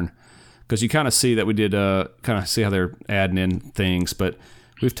modern, because you kind of see that we did kind of see how they're adding in things, but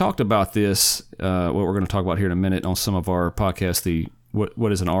we've talked about this, what we're going to talk about here in a minute on some of our podcasts,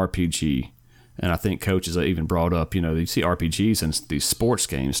 what is an RPG? And I think coaches even brought up, you see RPGs in these sports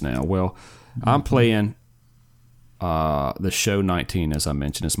games now. Well, I'm playing the Show 19, as I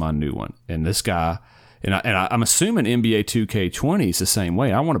mentioned, is my new one. And this guy, I'm assuming NBA 2K20 is the same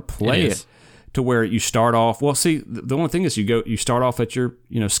way. I want to play it to where you start off. Well, see, the only thing is you start off at your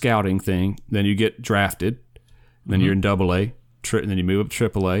scouting thing, then you get drafted, then you're in AA, and then you move up to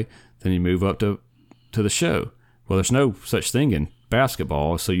AAA, then you move up to the Show. Well, there's no such thing in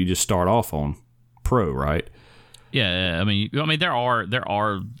basketball, so you just start off on pro, right? Yeah, I mean, there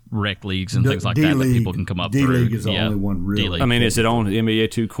are rec leagues and things like that people can come up through. D-League is the only one really. I mean, is it on NBA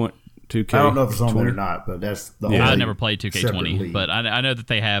 2K? I don't know if it's on there or not, but that's the only. I never played 2K20, but I know that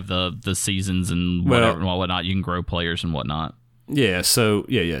they have the seasons and whatever and whatnot. You can grow players and whatnot. Yeah. So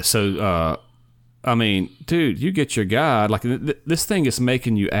So, I mean, dude, you get your guy. Like this thing is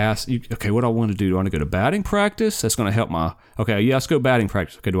making you ask. Okay, what do I want to do? Do I want to go to batting practice? That's going to help my. Okay, yeah, let's go batting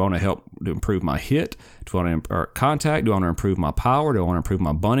practice. Okay, do I want to help to improve my hit? Do I want to contact? Do I want to improve my power? Do I want to improve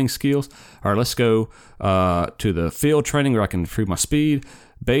my bunting skills? All right, let's go to the field training where I can improve my speed,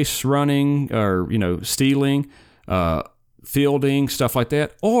 base running, or stealing, fielding, stuff like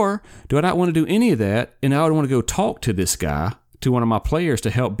that. Or do I not want to do any of that? And I would want to go talk to this guy, to one of my players, to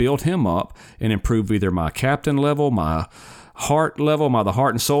help build him up and improve either my captain level, my heart level, am I the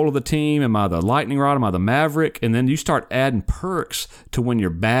heart and soul of the team, am I the lightning rod, am I the maverick? And then you start adding perks to when you're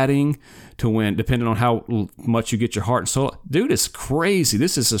batting, to when, depending on how much you get your heart and soul. Dude, it's crazy.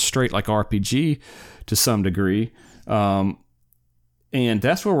 This is a straight like RPG to some degree. And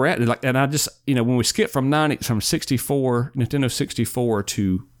that's where we're at. And I just, when we skip from 64, Nintendo 64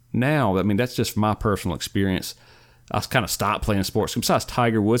 to now, I mean, that's just my personal experience. I kind of stopped playing sports besides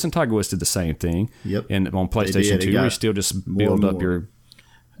Tiger Woods, and Tiger Woods did the same thing. Yep. And on PlayStation 2, you still just build up your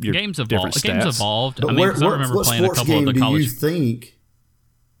games different stats. Games evolved. But I remember playing a couple of the college. What sports game do you think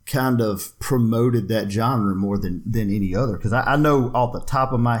kind of promoted that genre more than any other? Because I know off the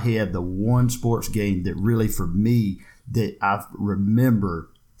top of my head, the one sports game that really, for me, that I remember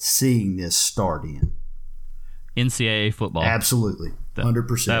seeing this start in. NCAA football. Absolutely.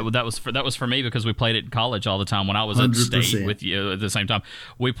 100%. That was for me because we played it in college all the time when I was at state with you at the same time.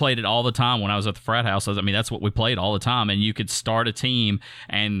 We played it all the time when I was at the frat house. I mean, that's what we played all the time. And you could start a team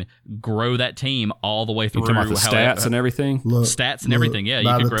and grow that team all the way through. You're talking about the stats and everything? Stats and everything, yeah.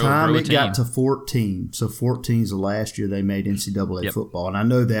 By you could the grow time a team. it got to 14, so 14 is the last year they made NCAA football. And I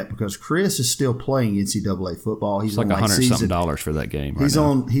know that because Chris is still playing NCAA football. He's like $100-something for that game right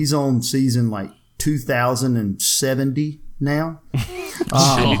He's on season like 2070 now.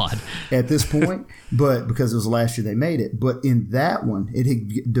 At this point, but because it was the last year they made it. But in that one, it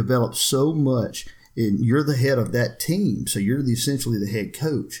had developed so much, and you're the head of that team, so you're essentially the head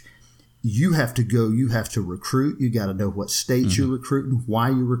coach. You have to go, you have to recruit, you got to know what states you're recruiting, why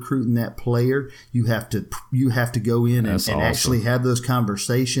you're recruiting that player. You have to go in and actually have those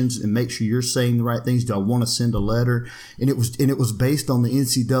conversations and make sure you're saying the right things. Do I want to send a letter? And it was based on the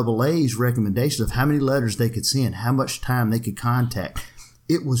NCAA's recommendations of how many letters they could send, how much time they could contact.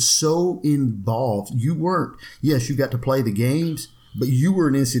 It was so involved. You got to play the games, but you were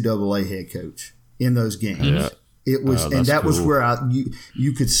an NCAA head coach in those games. Yeah. It was, and that was where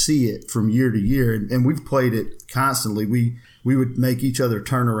you could see it from year to year, and we've played it constantly. We would make each other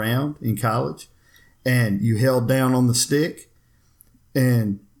turn around in college, and you held down on the stick,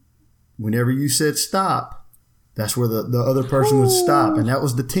 and whenever you said stop, that's where the other person would stop, and that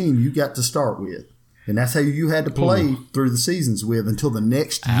was the team you got to start with, and that's how you had to play through the seasons with until the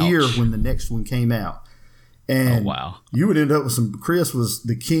next year when the next one came out. And you would end up with some. Chris was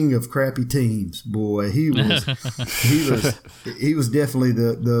the king of crappy teams. Boy, he was definitely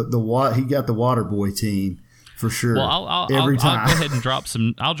the he got the water boy team for sure. Well, I'll go ahead and drop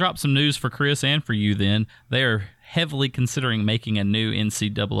some news for Chris and for you. Then they are heavily considering making a new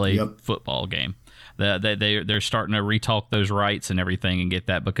NCAA football game. They're starting to retalk those rights and everything and get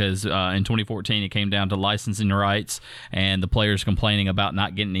that because in 2014 it came down to licensing rights and the players complaining about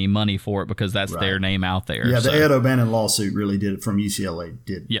not getting any money for it because that's their name out there. Yeah, the Ed O'Bannon lawsuit really did it from UCLA.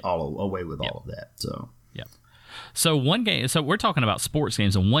 All away with all of that. So one game. So we're talking about sports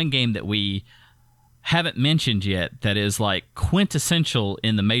games, and one game that we haven't mentioned yet that is like quintessential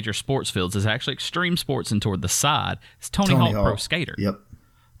in the major sports fields is actually extreme sports and toward the side. It's Tony Hawk Pro Skater. Yep.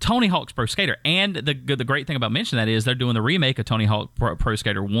 Tony Hawk's Pro Skater. And the great thing about mentioning that is they're doing the remake of Tony Hawk Pro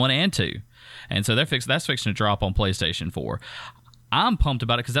Skater 1 and 2. And so that's fixing to drop on PlayStation 4. I'm pumped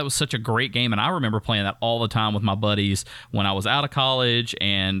about it because that was such a great game, and I remember playing that all the time with my buddies when I was out of college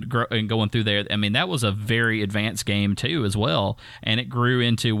and going through there. I mean, that was a very advanced game too as well, and it grew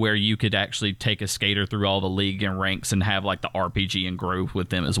into where you could actually take a skater through all the league and ranks and have like the RPG and growth with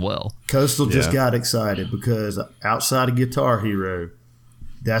them as well. Coastal just got excited because outside of Guitar Hero,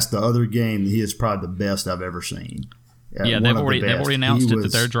 that's the other game that he is probably the best I've ever seen. Yeah, they've already announced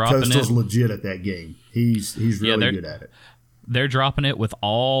that they're dropping Coastal's it. legit at that game. He's really good at it. They're dropping it with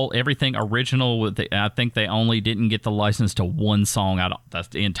everything original. I think they only didn't get the license to one song out. That's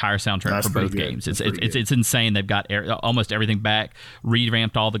the entire soundtrack for both games. It's insane. They've got almost everything back,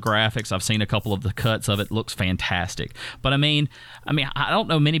 revamped all the graphics. I've seen a couple of the cuts of it. Looks fantastic. But I mean, I don't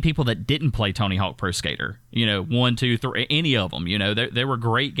know many people that didn't play Tony Hawk Pro Skater. 1, 2, 3, any of them. They were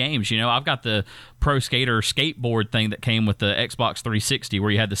great games. I've got the Pro Skater skateboard thing that came with the Xbox 360, where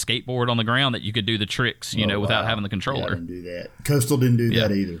you had the skateboard on the ground that you could do the tricks, without having the controller. Yeah, I didn't do that. Coastal didn't do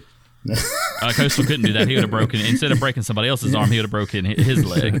that either. Coastal couldn't do that. He would have broken, instead of breaking somebody else's arm, he would have broken his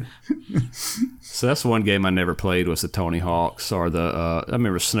leg. So that's one game I never played was the Tony Hawks or the I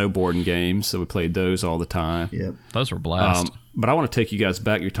remember snowboarding games, so we played those all the time. Yep. Those were blast. But I want to take you guys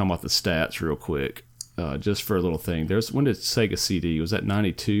back. You're talking about the stats real quick, just for a little thing. When did Sega CD? Was that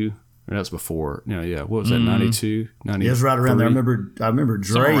 92? Or that was before. What was that? 92? 90? It was right around there. I remember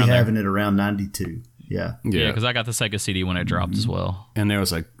Dre having it around 92. Yeah, because I got the Sega CD when it dropped as well. And there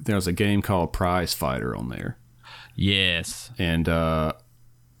was a game called Prize Fighter on there. Yes. And I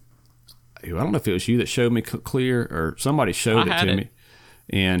don't know if it was you that showed me clear or somebody showed it to me.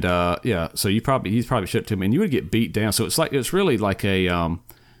 And so he's probably showed it to me, and you would get beat down. So it's really like a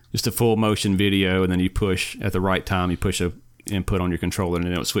just a full motion video, and then you push at the right time. You push a input on your controller, and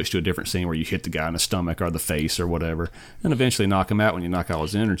then it would switch to a different scene where you hit the guy in the stomach or the face or whatever, and eventually knock him out when you knock all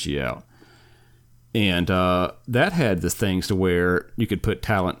his energy out. And that had the things to where you could put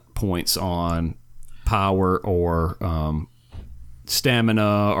talent points on power or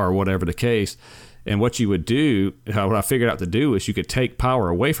stamina or whatever the case. And what you would do, what I figured out to do, is you could take power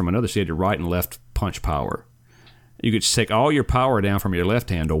away from another. So you had your right and left punch power. You could just take all your power down from your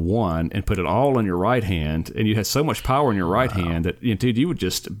left hand to 1 and put it all in your right hand. And you had so much power in your right hand that, dude, you would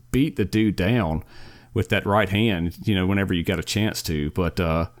just beat the dude down with that right hand, whenever you got a chance to. But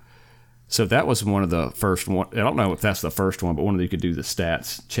so that was one of the first one. I don't know if that's the first one, but one of you could do the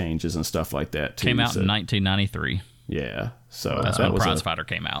stats changes and stuff like that too. Came out in 1993. Yeah. So that's when Prize Fighter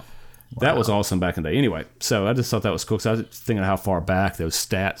came out. That was awesome back in the day. Anyway, so I just thought that was cool because I was thinking how far back those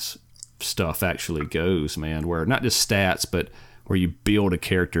stats stuff actually goes, man, where not just stats, but where you build a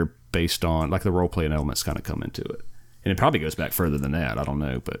character based on, like, the role-playing elements kind of come into it. And it probably goes back further than that. I don't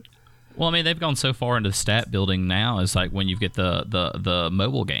know, but... Well, they've gone so far into stat building now. It's like when you get the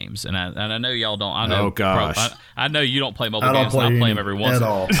mobile games, and I know y'all don't. I know. Oh gosh, I know you don't play mobile games. I play them every once.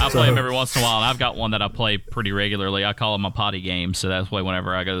 I play them every once in a while. And I've got one that I play pretty regularly. I call it my potty game. So that's why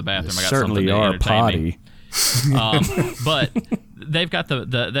whenever I go to the bathroom, I got something to entertain me. But they've got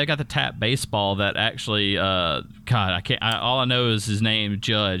the tap baseball that actually all I know is his name,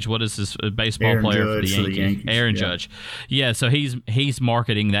 Judge. What is this baseball Aaron player Judge for the Yankees? Aaron Judge. Yeah, so he's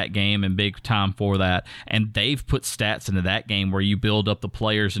marketing that game and big time for that, and they've put stats into that game where you build up the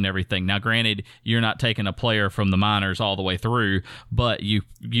players and everything. Now, granted, you're not taking a player from the minors all the way through, but you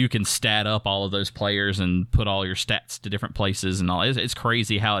can stat up all of those players and put all your stats to different places and all. It's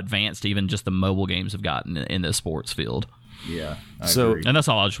crazy how advanced even just the mobile games have gotten in the sports field. Yeah. I agree. And that's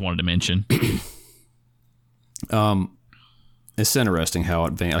all I just wanted to mention. It's interesting how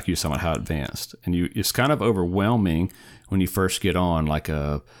advanced, like you were talking about, how advanced, and it's kind of overwhelming when you first get on, like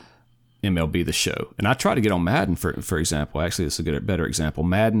a MLB The Show. And I tried to get on Madden, for example. Actually, this is a better example.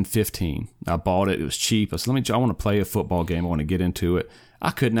 Madden 15. I bought it. It was cheap. I said, I want to play a football game. I want to get into it. I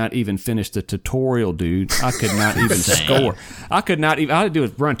could not even finish the tutorial, dude. I could not even score. I could not even. All I had to do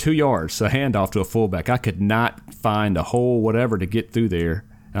was run 2 yards, a handoff to a fullback. I could not find a hole, whatever, to get through there.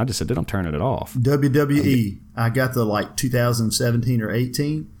 And I just said, I'm turning it off. WWE. I got the 2017 or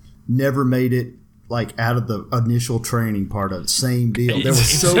 18. Never made it out of the initial training part of it. Same deal. There was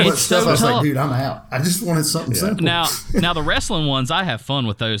so much stuff. I was like, dude, I'm out. I just wanted something simple. Now the wrestling ones, I have fun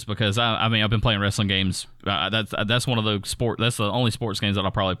with those because I've been playing wrestling games. That's one of the That's the only sports games that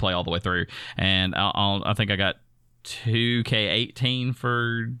I'll probably play all the way through. And I think I got 2K18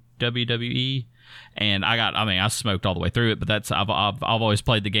 for WWE. And I smoked all the way through it, but I've always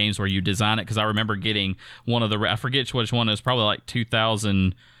played the games where you design it, because I remember getting one of I forget which one, it was probably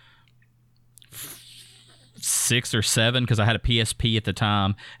 2000. 6 or 7 because I had a PSP at the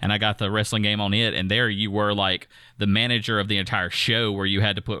time, and I got the wrestling game on it. And there you were like the manager of the entire show, where you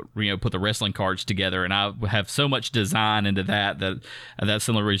had to put the wrestling cards together. And I have so much design into that's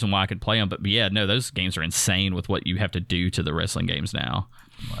the only reason why I could play them. But yeah, no, those games are insane with what you have to do to the wrestling games now.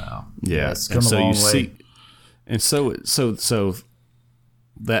 Wow. Yeah, it's come a long way. And so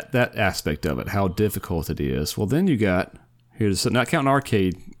that aspect of it, how difficult it is. Well, then you got here's not counting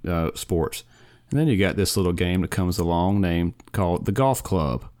arcade sports, and then you got this little game that comes along called the Golf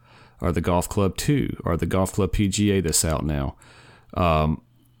Club, or the Golf Club 2, or the Golf Club PGA that's out now,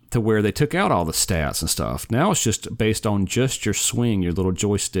 to where they took out all the stats and stuff. Now it's just based on just your swing, your little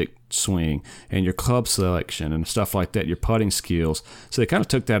joystick swing, and your club selection and stuff like that, your putting skills. So they kind of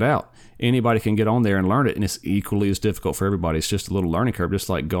took that out. Anybody can get on there and learn it, and it's equally as difficult for everybody. It's just a little learning curve, just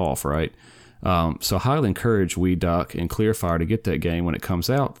like golf, right? So I highly encourage WeedDr and Clearfire to get that game when it comes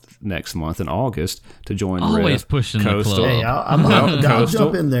out next month in August to join. Always pushing Coastal. the club. Hey, I'll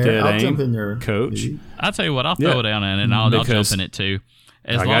jump in there. I'll jump in there, Coach. I'll tell you what, I'll throw it down in, and I'll jump in it too.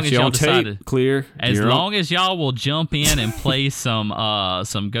 As long as y'all decide, clear. As long as y'all will jump in and play some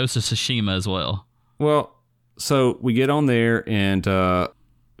Ghost of Tsushima as well. Well, so we get on there and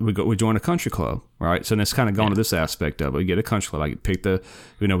we join a country club, right? So it's kind of gone to this aspect of it. We get a country club. I pick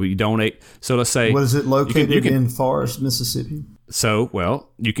we donate. So let's say, what is it located in Forest, Mississippi? So, well,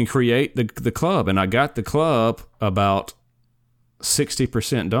 you can create the club, and I got the club about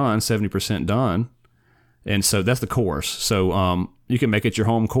 60% done, 70% done, and so that's the course. So you can make it your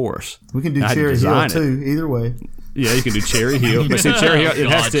home course. We can do Cherry Hill too. Either way. Yeah, you can do Cherry Hill. But see, Cherry Hill, it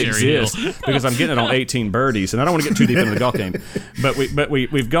has to exist because I'm getting it on 18 birdies, and I don't want to get too deep into the golf game. But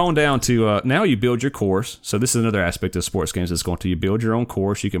we've gone down to now you build your course. So this is another aspect of sports games that's going to you build your own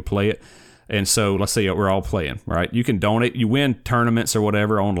course. You can play it. And so let's say we're all playing, right? You can donate. You win tournaments or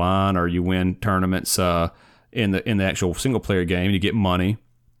whatever online, or you win tournaments in the actual single player game. You get money.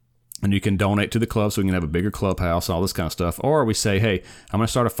 And you can donate to the club so we can have a bigger clubhouse, all this kind of stuff. Or we say, hey, I'm going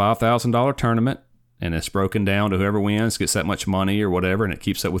to start a $5,000 tournament, and it's broken down to whoever wins gets that much money or whatever, and it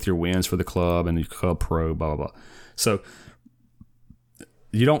keeps up with your wins for the club and your club pro, blah, blah, blah. So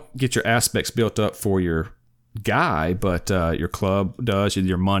you don't get your aspects built up for your guy, but your club does.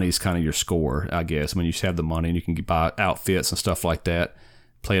 Your money's kind of your score, I guess. When you have the money and you can buy outfits and stuff like that.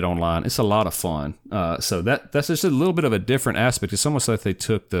 Play it online. It's a lot of fun. So that's just a little bit of a different aspect. It's almost like they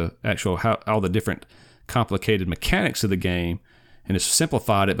took the actual all the different complicated mechanics of the game and just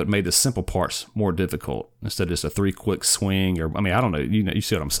simplified it, but made the simple parts more difficult instead of just a 3-quick swing. Or I don't know. You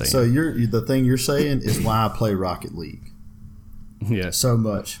see what I'm saying? So the thing you're saying is why I play Rocket League. Yeah, so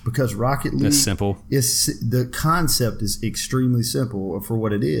much because Rocket League is simple. The concept is extremely simple for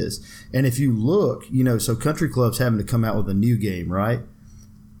what it is. And if you look, so country clubs having to come out with a new game, right?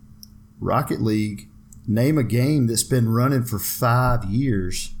 Rocket League, name a game that's been running for 5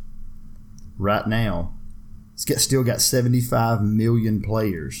 years right now. It's still got 75 million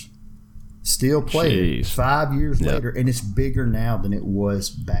players. Still playing 5 years later, and it's bigger now than it was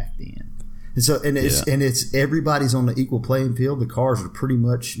back then. And so, it's everybody's on the equal playing field. The cars are pretty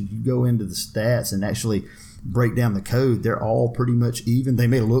much, you go into the stats and actually break down the code, they're all pretty much even. They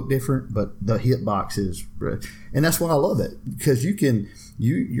may look different, but the hitbox is, and that's why I love it, because you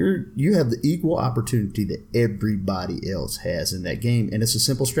have the equal opportunity that everybody else has in that game, and it's a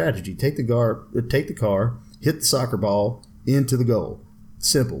simple strategy. Take the car, hit the soccer ball into the goal.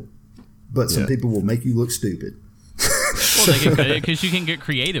 Simple, but some people will make you look stupid. Well, because you can get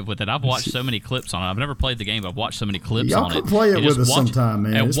creative with it. I've watched so many clips on it. I've never played the game, but I've watched so many clips on it. Y'all can play it with us sometime,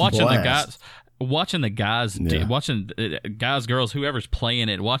 man. And watching the guys, girls, whoever's playing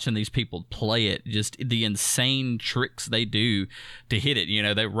it, watching these people play it, just the insane tricks they do to hit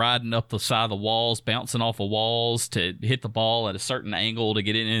it. They're riding up the side of the walls, bouncing off of walls to hit the ball at a certain angle to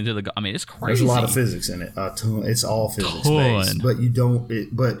get it into the. It's crazy. There's a lot of physics in it. It's all physics based, but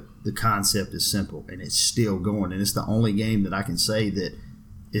but the concept is simple and it's still going, and it's the only game that I can say that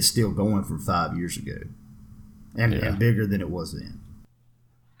is still going from 5 years ago, and bigger than it was then.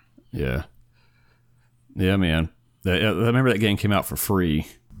 Yeah. Yeah, man. I remember that game came out for free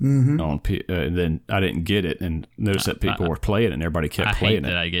on and then I didn't get it, and noticed that people were playing it and everybody kept playing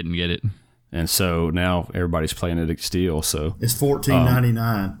it. I didn't get it. And so now everybody's playing it still. So it's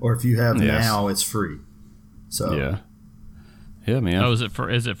 $14.99, or if you have now, it's free. So yeah, man. Oh, is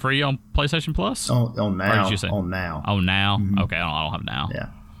it free on PlayStation Plus? On now. Or did you say? On now. Oh, now. Mm-hmm. Okay, I don't have now. Yeah.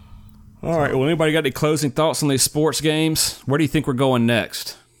 All right. Well, anybody got any closing thoughts on these sports games? Where do you think we're going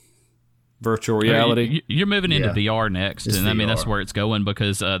next? virtual reality. You're moving into VR next, and I mean that's where it's going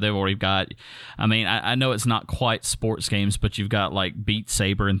because they've already got. I mean, I know it's not quite sports games, but you've got like Beat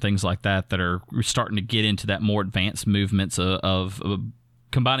Saber and things like that are starting to get into that more advanced movements of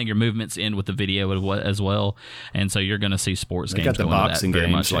combining your movements in with the video as well, and so you're going to see sports games. Got the going boxing to that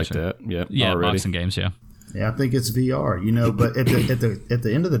very games much like that. Yeah, already. Boxing games. Yeah. Yeah, I think it's VR. But at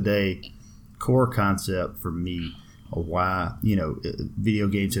the end of the day, core concept for me of why video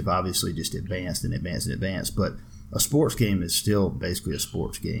games have obviously just advanced and advanced and advanced, but a sports game is still basically a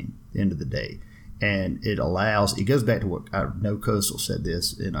sports game at the end of the day. And it goes back to what I know Coastal said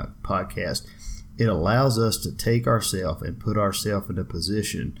this in a podcast. It allows us to take ourselves and put ourselves in a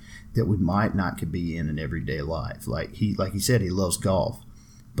position that we might not could be in everyday life. Like he said, he loves golf,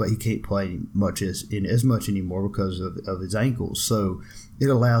 but he can't play as much anymore because of his ankles. So it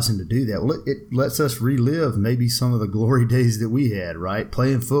allows him to do that. Well, it lets us relive maybe some of the glory days that we had, right?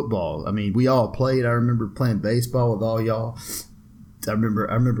 Playing football. I mean, we all played. I remember playing baseball with all y'all. I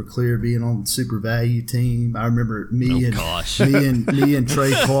remember Clear being on the Super Value team. I remember me and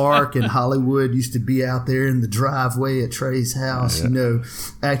Trey Clark and Hollywood used to be out there in the driveway at Trey's house,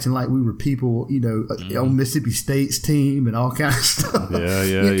 acting like we were people, on Mississippi State's team and all kinds of stuff.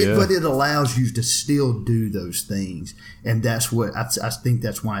 Yeah. But it allows you to still do those things, and that's what I think.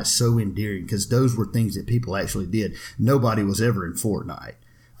 That's why it's so endearing, because those were things that people actually did. Nobody was ever in Fortnite.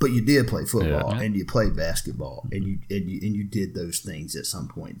 But you did play football and you played basketball and you did those things at some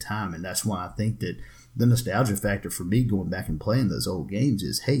point in time, and that's why I think that the nostalgia factor for me going back and playing those old games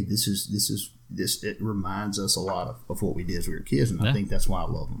is, hey, this it reminds us a lot of what we did as we were kids, and I think that's why I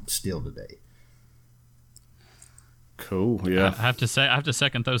love them still today. Cool, yeah. I have to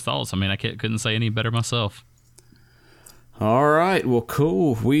second those thoughts. I mean, I couldn't say any better myself. All right, well,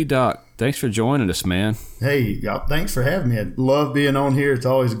 cool. WeedDr, thanks for joining us, man. Hey, y'all, thanks for having me. I love being on here. It's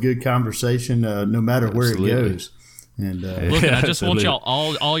always a good conversation, no matter where it goes. And look, I just want y'all,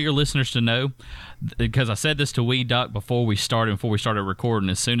 all your listeners, to know, because I said this to WeedDr before we started recording.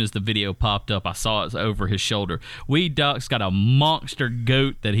 As soon as the video popped up, I saw it over his shoulder. WeedDr's got a monster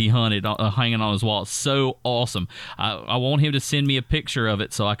goat that he hunted hanging on his wall. It's so awesome. I want him to send me a picture of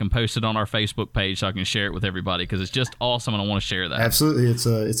it so I can post it on our Facebook page so I can share it with everybody, because it's just awesome and I want to share that. Absolutely. It's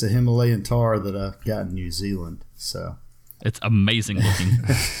a Himalayan tar that I got in New Zealand. So it's amazing looking.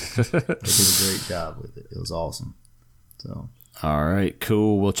 They did a great job with it. It was awesome. So. All right,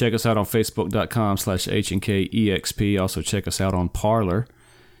 cool. Well, check us out on Facebook.com/HNKEXP. Also, check us out on Parler,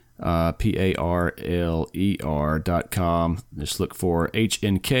 PARLER.com. Just look for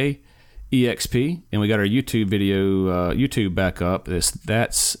HNKEXP. And we got our YouTube video, YouTube back up.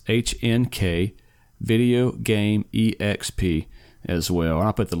 That's HNK Video Game EXP as well. And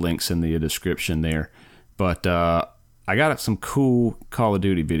I'll put the links in the description there. But I got some cool Call of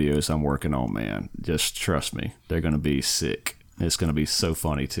Duty videos I'm working on, man. Just trust me. They're going to be sick. It's going to be so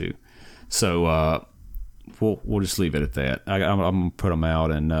funny, too. So we'll just leave it at that. I'm going to put them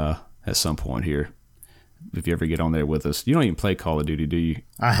out and at some point here, if you ever get on there with us. You don't even play Call of Duty, do you?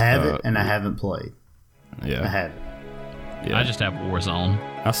 I have it, and I haven't played. Yeah. I have it. Yeah. I just have Warzone.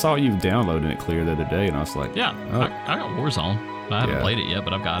 I saw you downloading it Clear the other day, and I was like... Yeah, I got Warzone. I haven't played it yet,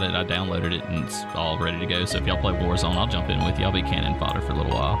 but I've got it. I downloaded it, and it's all ready to go. So if y'all play Warzone, I'll jump in with you. I'll be cannon fodder for a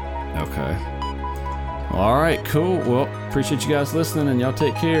little while. Okay. All right, cool. Well, appreciate you guys listening, and y'all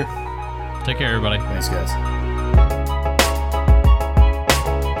take care. Take care, everybody. Thanks, guys.